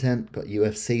other content, got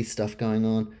UFC stuff going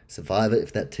on, Survivor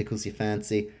if that tickles your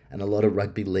fancy, and a lot of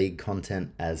rugby league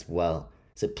content as well.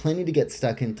 So plenty to get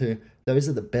stuck into. Those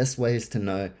are the best ways to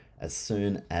know as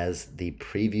soon as the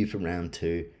preview for round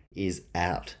 2 is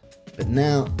out. But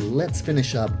now let's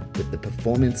finish up with the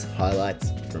performance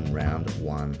highlights from round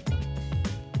 1.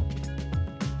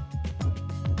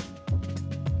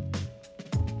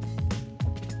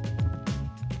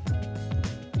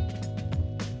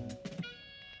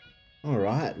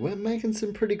 Alright, we're making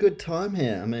some pretty good time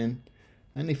here. I mean,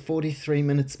 only 43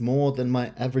 minutes more than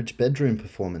my average bedroom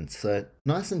performance, so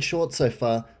nice and short so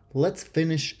far. Let's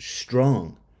finish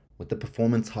strong with the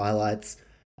performance highlights,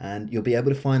 and you'll be able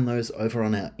to find those over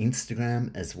on our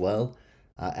Instagram as well,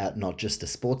 at Not Just a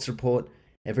Sports Report.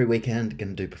 Every weekend,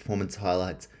 going to do performance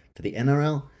highlights for the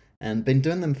NRL, and been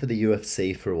doing them for the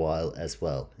UFC for a while as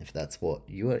well, if that's what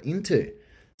you are into.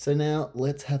 So now,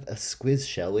 let's have a squiz,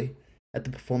 shall we? At the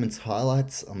performance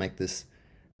highlights, I'll make this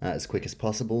as quick as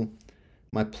possible.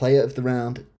 My player of the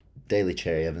round, Daly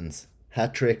Cherry Evans.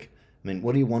 Hat-trick. I mean,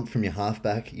 what do you want from your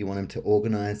halfback? You want him to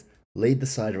organise, lead the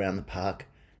side around the park,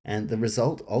 and the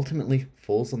result ultimately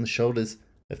falls on the shoulders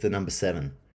of the number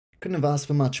 7. Couldn't have asked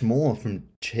for much more from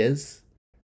Ches.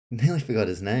 Nearly forgot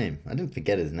his name. I didn't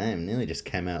forget his name. Nearly just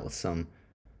came out with some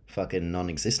fucking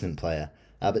non-existent player.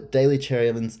 But Daly Cherry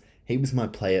Evans, he was my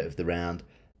player of the round.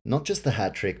 Not just the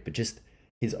hat trick, but just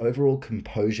his overall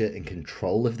composure and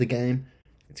control of the game.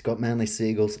 It's got Manly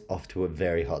Seagulls off to a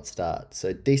very hot start.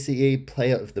 So DCE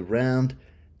player of the round,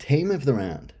 team of the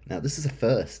round. Now this is a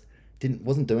first.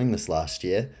 Wasn't doing this last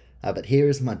year, but here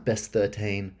is my best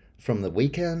 13 from the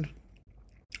weekend.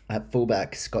 At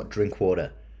fullback, Scott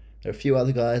Drinkwater. There are a few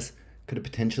other guys could have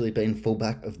potentially been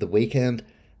fullback of the weekend,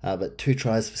 but 2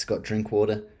 tries for Scott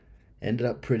Drinkwater ended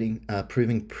up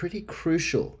proving pretty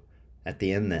crucial at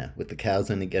the end there, with the Cows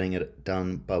only getting it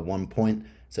done by 1 point.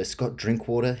 So Scott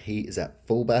Drinkwater, he is at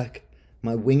fullback.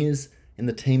 My wingers in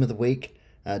the team of the week,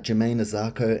 Jermaine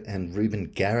Azarko and Ruben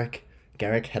Garrick.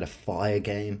 Garrick had a fire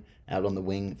game out on the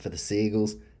wing for the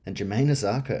Seagulls, and Jermaine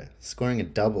Azarko scoring a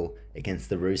double against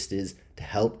the Roosters to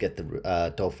help get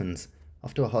the Dolphins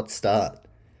off to a hot start.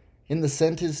 In the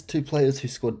centres, 2 players who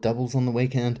scored doubles on the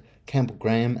weekend, Campbell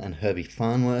Graham and Herbie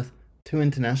Farnworth, 2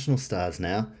 international stars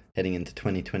now, heading into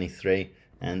 2023,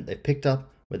 and they've picked up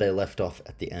where they left off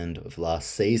at the end of last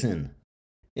season.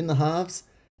 In the halves,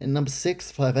 in number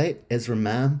 6, 5'8", Ezra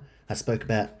Mam, I spoke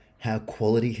about how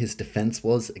quality his defence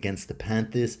was against the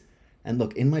Panthers, and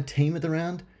look, in my team of the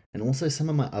round, and also some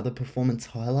of my other performance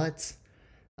highlights,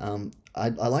 I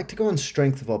like to go on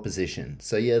strength of opposition.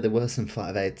 So yeah, there were some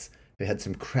 5'8s who had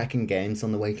some cracking games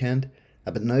on the weekend,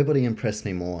 but nobody impressed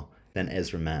me more than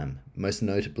Ezra Mam, most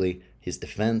notably his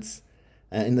defence.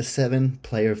 In the 7,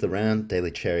 player of the round,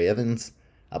 Daly Cherry Evans.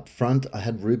 Up front, I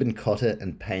had Ruben Cotter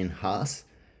and Payne Haas.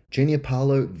 Junior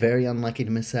Paulo, very unlucky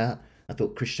to miss out. I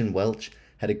thought Christian Welch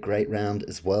had a great round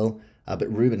as well,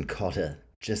 but Ruben Cotter,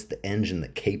 just the engine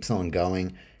that keeps on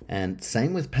going. And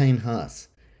same with Payne Haas.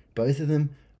 Both of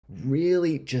them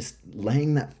really just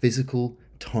laying that physical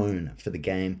tone for the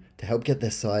game to help get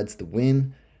their sides the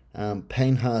win.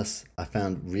 Payne Haas I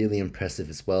found really impressive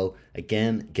as well,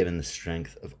 again given the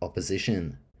strength of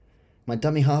opposition. My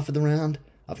dummy half of the round,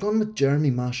 I've gone with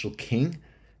Jeremy Marshall-King.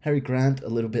 Harry Grant a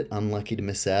little bit unlucky to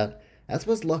miss out, as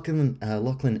was Lachlan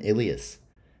Ilias,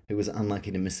 who was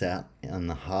unlucky to miss out on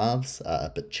the halves,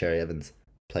 but Cherry Evans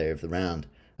player of the round.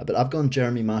 But I've gone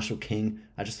Jeremy Marshall-King.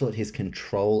 I just thought his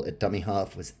control at dummy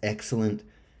half was excellent,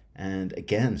 and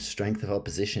again, strength of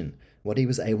opposition. What he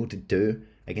was able to do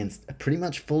against a pretty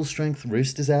much full-strength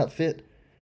Roosters outfit,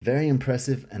 very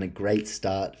impressive and a great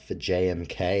start for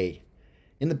JMK.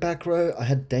 In the back row, I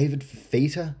had David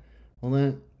Fifita,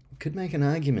 although I could make an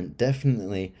argument,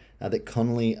 definitely, that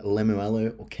Connolly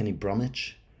Lemuelu or Kenny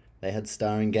Bromwich, they had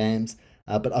starring games,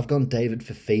 but I've gone David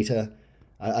Fifita.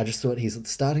 I just thought he's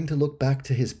starting to look back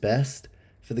to his best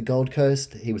for the Gold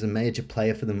Coast. He was a major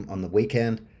player for them on the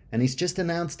weekend, and he's just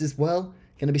announced as well,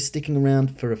 going to be sticking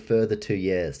around for a further 2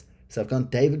 years. So I've gone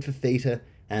David Fifita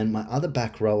and my other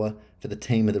back rower for the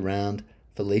team of the round,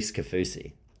 Felice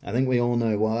Kafusi. I think we all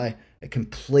know why. A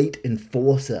complete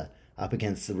enforcer up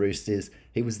against the Roosters.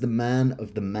 He was the man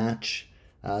of the match.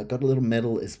 Got a little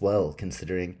medal as well,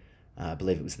 considering I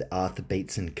believe it was the Arthur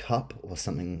Beetson Cup or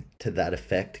something to that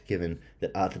effect, given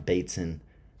that Arthur Beetson,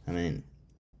 I mean,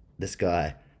 this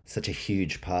guy, such a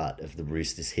huge part of the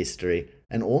Roosters' history,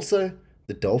 and also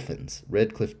the Dolphins,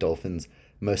 Redcliffe Dolphins,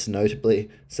 most notably.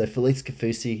 So Felice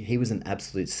Kafusi, he was an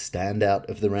absolute standout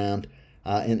of the round.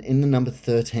 And in the number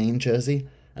 13 jersey,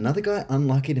 another guy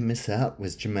unlucky to miss out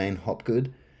was Jermaine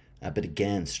Hopgood. But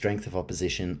again, strength of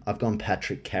opposition. I've gone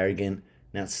Patrick Carrigan.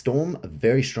 Now, Storm, a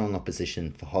very strong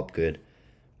opposition for Hopgood,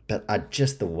 but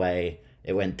just the way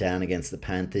it went down against the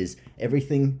Panthers,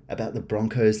 everything about the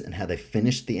Broncos and how they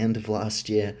finished the end of last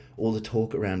year, all the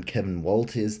talk around Kevin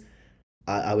Walters,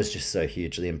 I was just so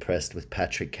hugely impressed with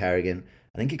Patrick Carrigan.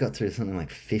 I think he got through something like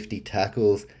 50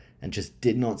 tackles and just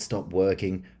did not stop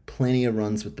working, plenty of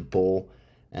runs with the ball,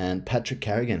 and Patrick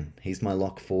Carrigan, he's my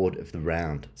lock forward of the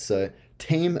round. So,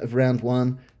 team of round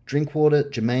 1, Drinkwater,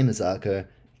 Jermaine Azarko,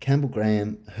 Campbell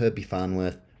Graham, Herbie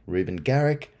Farnworth, Ruben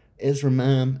Garrick, Ezra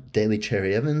Mam, Daly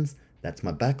Cherry Evans, that's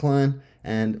my backline,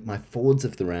 and my forwards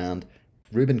of the round,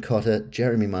 Ruben Cotter,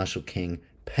 Jeremy Marshall-King,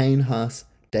 Payne Haas,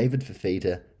 David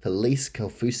Fifita, Felice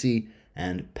Kafusi,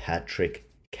 and Patrick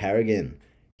Carrigan.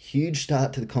 Huge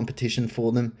start to the competition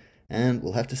for them, and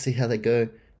we'll have to see how they go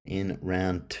in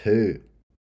round 2.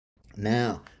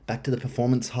 Now, back to the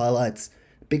performance highlights.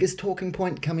 Biggest talking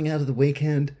point coming out of the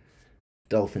weekend,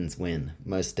 Dolphins win,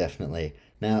 most definitely.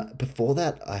 Now, before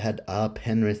that, I had are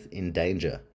Penrith in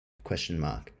danger? ?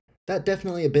 That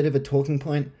definitely a bit of a talking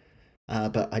point,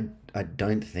 but I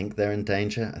don't think they're in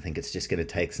danger. I think it's just going to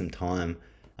take some time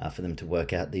for them to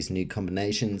work out these new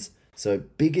combinations. So,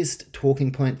 biggest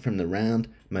talking point from the round,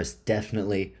 most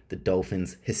definitely the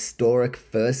Dolphins' historic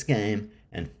first game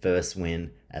and first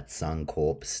win at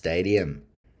Suncorp Stadium.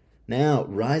 Now,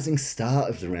 rising star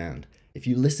of the round, If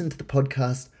you listened to the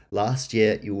podcast last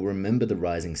year, you will remember the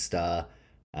Rising Star.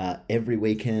 Every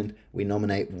weekend, we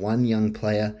nominate one young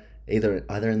player, either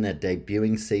in their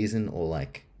debuting season or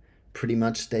like pretty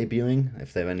much debuting,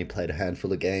 if they've only played a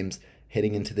handful of games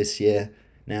heading into this year.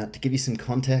 Now, to give you some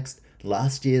context,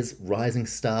 last year's Rising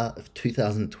Star of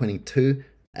 2022,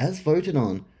 as voted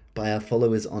on by our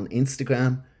followers on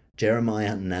Instagram,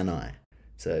 Jeremiah Nanai.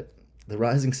 So the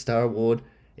Rising Star Award,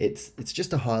 it's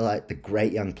just to highlight the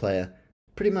great young player,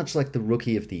 pretty much like the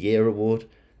Rookie of the Year award.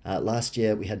 Last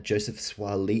year we had Joseph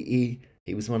Swali'i.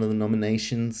 He was one of the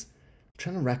nominations. I'm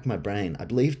trying to rack my brain. I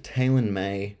believe Taylor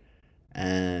May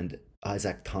and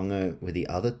Isaac Tongo were the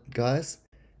other guys,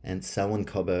 and Selwyn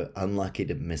Cobbo unlucky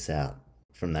to miss out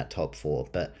from that top four.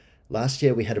 But last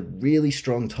year we had a really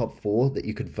strong top four that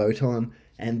you could vote on,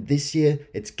 and this year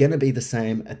it's gonna be the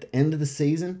same. At the end of the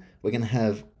season, we're gonna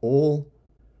have we'll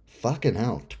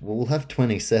have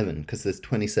 27 because there's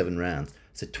 27 rounds.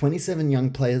 So 27 young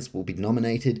players will be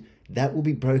nominated. That will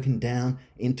be broken down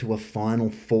into a final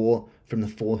four from the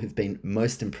four who've been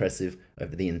most impressive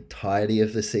over the entirety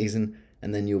of the season,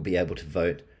 and then you'll be able to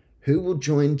vote who will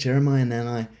join Jeremiah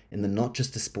Nanai in the Not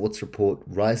Just a Sports Report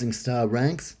Rising Star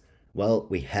ranks. Well,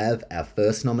 we have our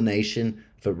first nomination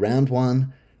for round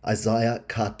one, Isaiah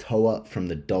Katoa from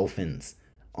the Dolphins.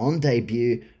 On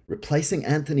debut, replacing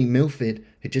Anthony Milford,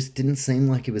 who just didn't seem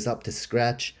like he was up to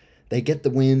scratch. They get the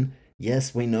win.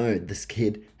 Yes, we know this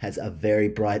kid has a very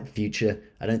bright future.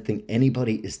 I don't think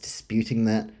anybody is disputing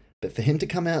that. But for him to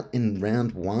come out in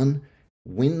round one,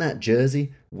 win that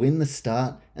jersey, win the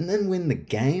start, and then win the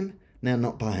game, now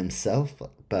not by himself,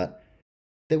 but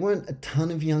there weren't a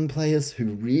ton of young players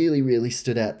who really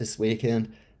stood out this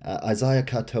weekend. Isaiah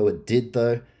Katoa did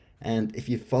though, and if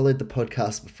you've followed the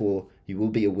podcast before, you will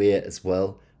be aware as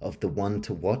well of the One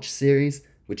to Watch series,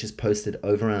 which is posted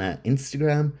over on our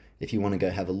Instagram. If you want to go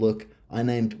have a look, I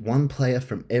named one player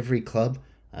from every club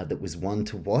that was one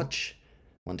to watch,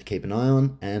 one to keep an eye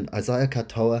on, and Isaiah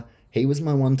Katoa, he was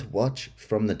my one to watch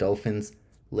from the Dolphins,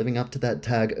 living up to that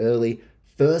tag early.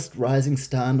 First Rising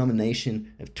Star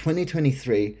nomination of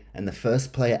 2023 and the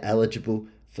first player eligible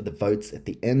for the votes at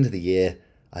the end of the year,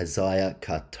 Isaiah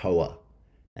Katoa.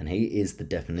 And he is the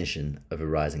definition of a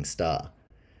rising star.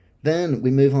 Then we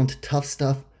move on to tough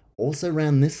stuff, also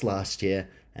ran this last year,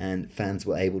 and fans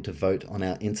were able to vote on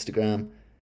our Instagram.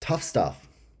 Tough stuff.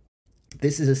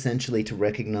 This is essentially to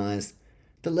recognize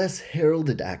the less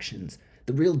heralded actions,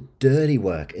 the real dirty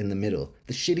work in the middle,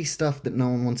 the shitty stuff that no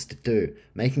one wants to do,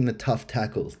 making the tough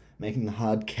tackles, making the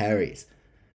hard carries.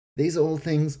 These are all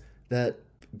things that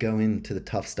go into the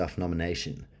tough stuff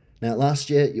nomination. Now, last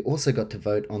year, you also got to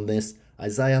vote on this.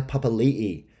 Isaiah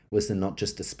Papali'i was the Not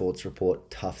Just a Sports Report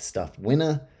Tough Stuff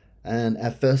winner, and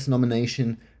our first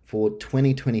nomination for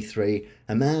 2023,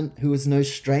 a man who was no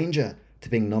stranger to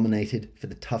being nominated for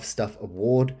the Tough Stuff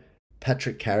Award,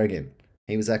 Patrick Carrigan.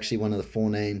 He was actually one of the four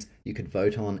names you could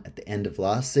vote on at the end of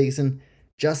last season.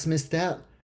 Just missed out.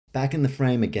 Back in the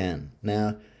frame again.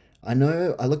 Now, I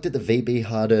know I looked at the VB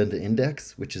Hard Earned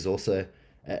Index, which is also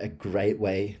a great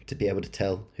way to be able to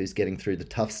tell who's getting through the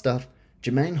tough stuff.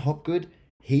 Jermaine Hopgood,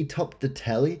 he topped the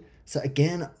tally. So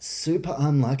again, super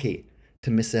unlucky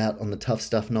to miss out on the tough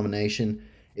stuff nomination.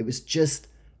 It was just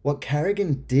what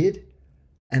Carrigan did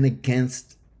and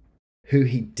against who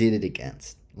he did it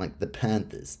against, like the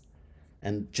Panthers.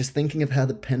 And just thinking of how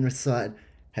the Penrith side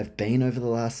have been over the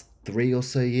last 3 or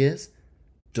so years,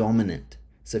 dominant.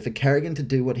 So for Carrigan to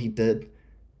do what he did,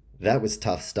 that was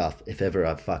tough stuff if ever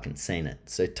I've fucking seen it.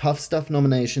 So tough stuff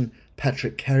nomination,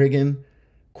 Patrick Carrigan.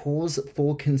 Cause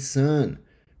for concern.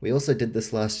 We also did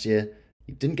this last year.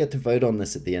 You didn't get to vote on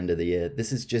this at the end of the year.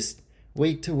 This is just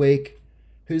week to week.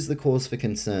 Who's the cause for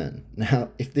concern? Now,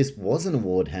 if this was an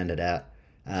award handed out,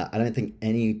 I don't think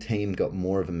any team got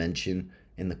more of a mention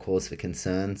in the cause for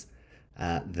concerns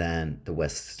than the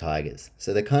West Tigers.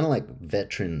 So they're kind of like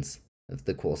veterans of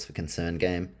the cause for concern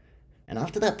game. And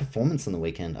after that performance on the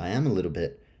weekend, I am a little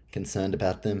bit concerned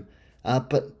about them.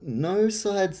 But no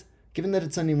sides, given that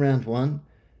it's only round one,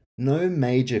 no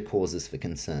major causes for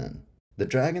concern. The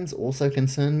Dragons also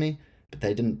concerned me, but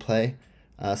they didn't play.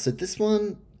 So this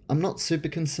one, I'm not super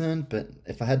concerned, but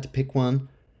if I had to pick one,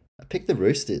 I'd pick the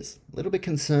Roosters. A little bit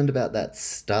concerned about that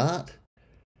start.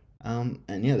 And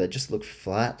yeah, they just looked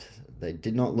flat. They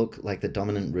did not look like the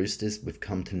dominant Roosters we've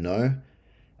come to know.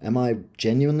 Am I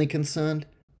genuinely concerned?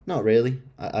 Not really.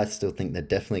 I still think they're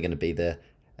definitely going to be there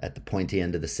at the pointy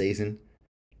end of the season.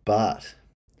 But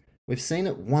we've seen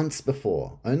it once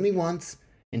before. Only once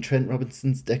in Trent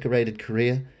Robinson's decorated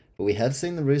career. But we have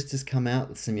seen the Roosters come out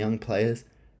with some young players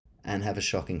and have a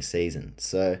shocking season.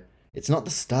 So it's not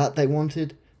the start they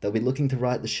wanted, They'll be looking to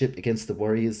right the ship against the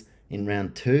Warriors in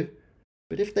round 2.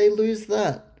 But if they lose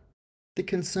that, the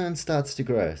concern starts to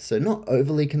grow. So not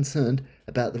overly concerned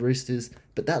about the Roosters,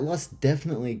 but that loss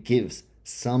definitely gives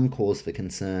some cause for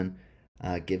concern,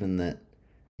 given that,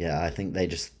 I think they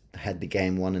just had the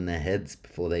game won in their heads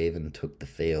before they even took the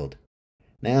field.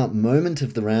 Now, moment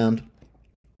of the round,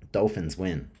 Dolphins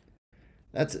win.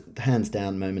 That's hands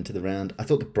down moment of the round. I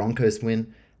thought the Broncos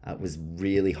win was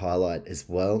really highlight as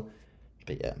well.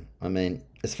 But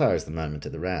as far as the moment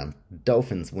of the round,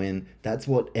 Dolphins win. That's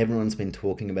what everyone's been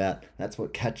talking about. That's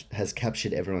what has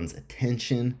captured everyone's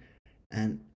attention.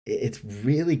 And it's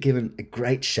really given a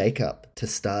great shake-up to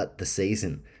start the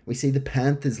season. We see the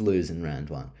Panthers lose in round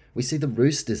 1. We see the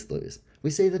Roosters lose. We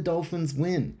see the Dolphins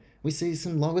win. We see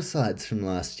some lower sides from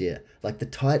last year, like the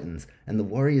Titans and the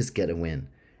Warriors get a win.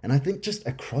 And I think just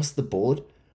across the board,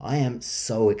 I am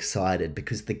so excited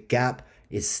because the gap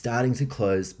is starting to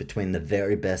close between the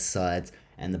very best sides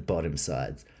and the bottom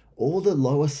sides. All the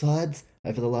lower sides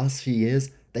over the last few years,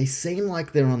 they seem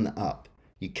like they're on the up.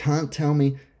 You can't tell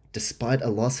me, despite a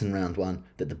loss in round 1,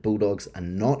 that the Bulldogs are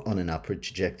not on an upward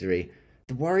trajectory.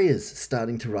 The Warriors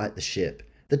starting to right the ship.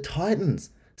 The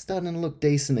Titans starting to look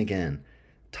decent again.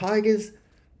 Tigers,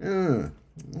 they're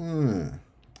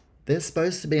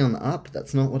supposed to be on the up.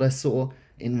 That's not what I saw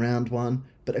in round 1.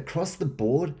 But across the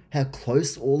board, how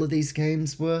close all of these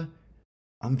games were,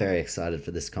 I'm very excited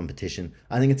for this competition.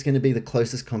 I think it's going to be the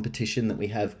closest competition that we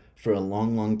have for a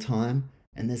long, long time.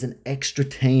 And there's an extra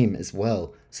team as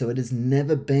well. So it has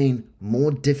never been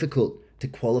more difficult to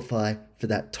qualify for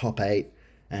that top 8.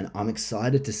 And I'm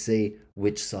excited to see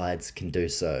which sides can do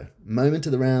so. Moment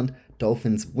of the round,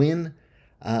 Dolphins win.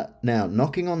 Now,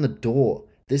 knocking on the door.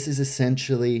 This is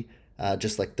essentially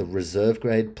just like the reserve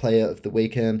grade player of the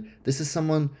weekend. This is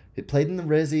someone who played in the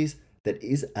Rezzies that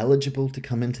is eligible to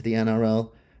come into the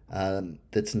NRL.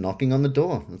 That's knocking on the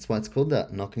door. That's why it's called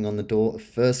that. Knocking on the door of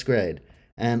first grade.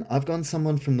 And I've gone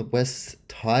someone from the West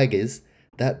Tigers,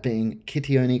 that being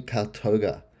Kitione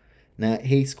Kautoga. Now,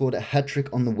 he scored a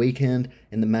hat-trick on the weekend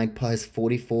in the Magpies'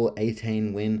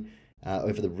 44-18 win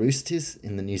over the Roosters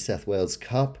in the New South Wales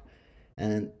Cup.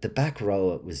 And the back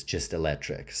rower was just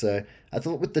electric. So I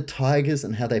thought with the Tigers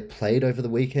and how they played over the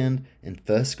weekend in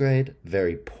first grade,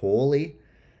 very poorly,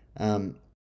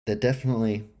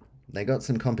 they got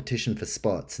some competition for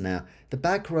spots. Now, the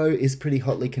back row is pretty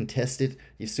hotly contested.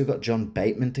 You've still got John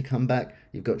Bateman to come back.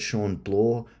 You've got Sean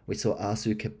Blore. We saw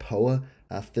Asu Kepoa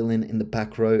fill in the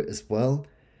back row as well.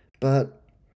 But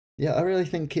yeah, I really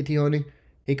think Kitione,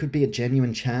 he could be a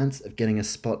genuine chance of getting a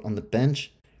spot on the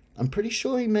bench. I'm pretty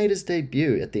sure he made his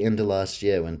debut at the end of last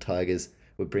year when Tigers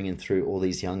were bringing through all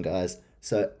these young guys.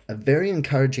 So a very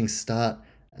encouraging start,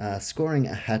 scoring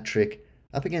a hat-trick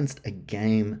up against a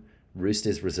game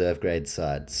Roosters reserve grade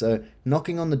side. So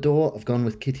knocking on the door, I've gone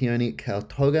with Kitione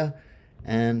Kautoga,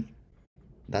 and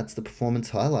that's the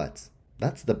performance highlights.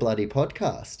 That's the bloody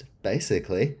podcast,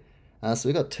 basically. So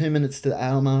we got 2 minutes to the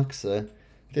hour mark, so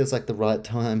feels like the right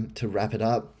time to wrap it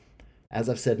up. As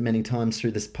I've said many times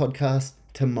through this podcast,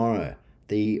 tomorrow,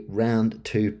 the round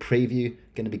 2 preview,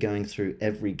 going to be going through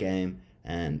every game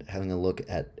and having a look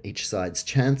at each side's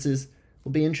chances.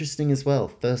 Will be interesting as well.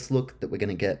 First look that we're going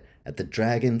to get at the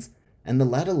Dragons and the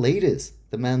ladder leaders,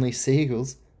 the Manly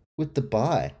Seagulls, with the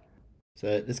bye.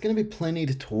 So there's going to be plenty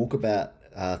to talk about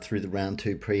through the round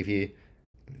 2 preview.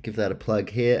 Give that a plug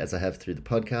here as I have through the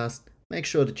podcast. Make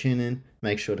sure to tune in.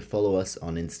 Make sure to follow us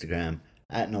on Instagram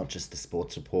at Not Just the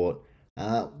Sports Report.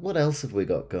 What else have we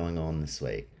got going on this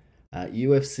week?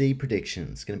 UFC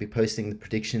predictions. Going to be posting the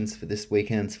predictions for this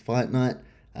weekend's fight night.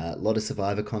 A lot of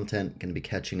Survivor content. Going to be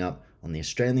catching up on the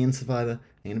Australian Survivor.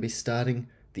 I'm going to be starting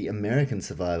the American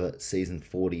Survivor Season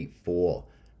 44.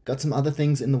 Got some other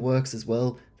things in the works as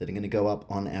well that are going to go up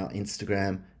on our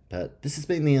Instagram. But this has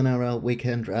been the NRL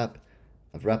Weekend Wrap.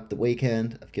 I've wrapped the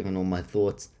weekend. I've given all my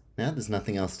thoughts. Now there's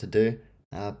nothing else to do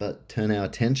but turn our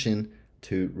attention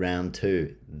to round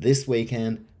 2. This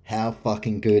weekend, how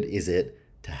fucking good is it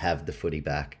to have the footy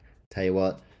back? Tell you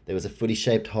what, there was a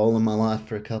footy-shaped hole in my life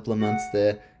for a couple of months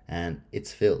there, and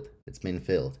it's filled. It's been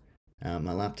filled.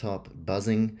 My laptop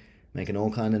buzzing, making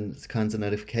all kinds of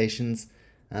notifications.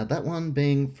 That one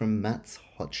being from Matt's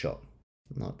Hot Shop.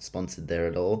 Not sponsored there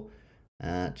at all.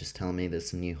 Just telling me there's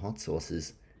some new hot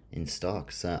sauces in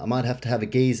stock. So I might have to have a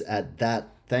geeze at that.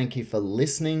 Thank you for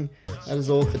listening. That is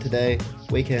all for today.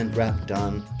 Weekend wrap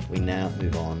done. We now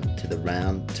move on to the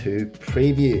round 2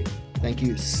 preview. Thank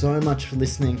you so much for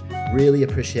listening. Really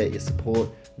appreciate your support.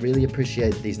 Really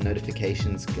appreciate these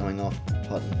notifications going off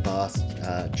hot and fast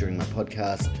during my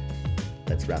podcast.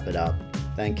 Let's wrap it up.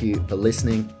 Thank you for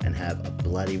listening and have a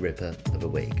bloody ripper of a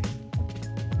week.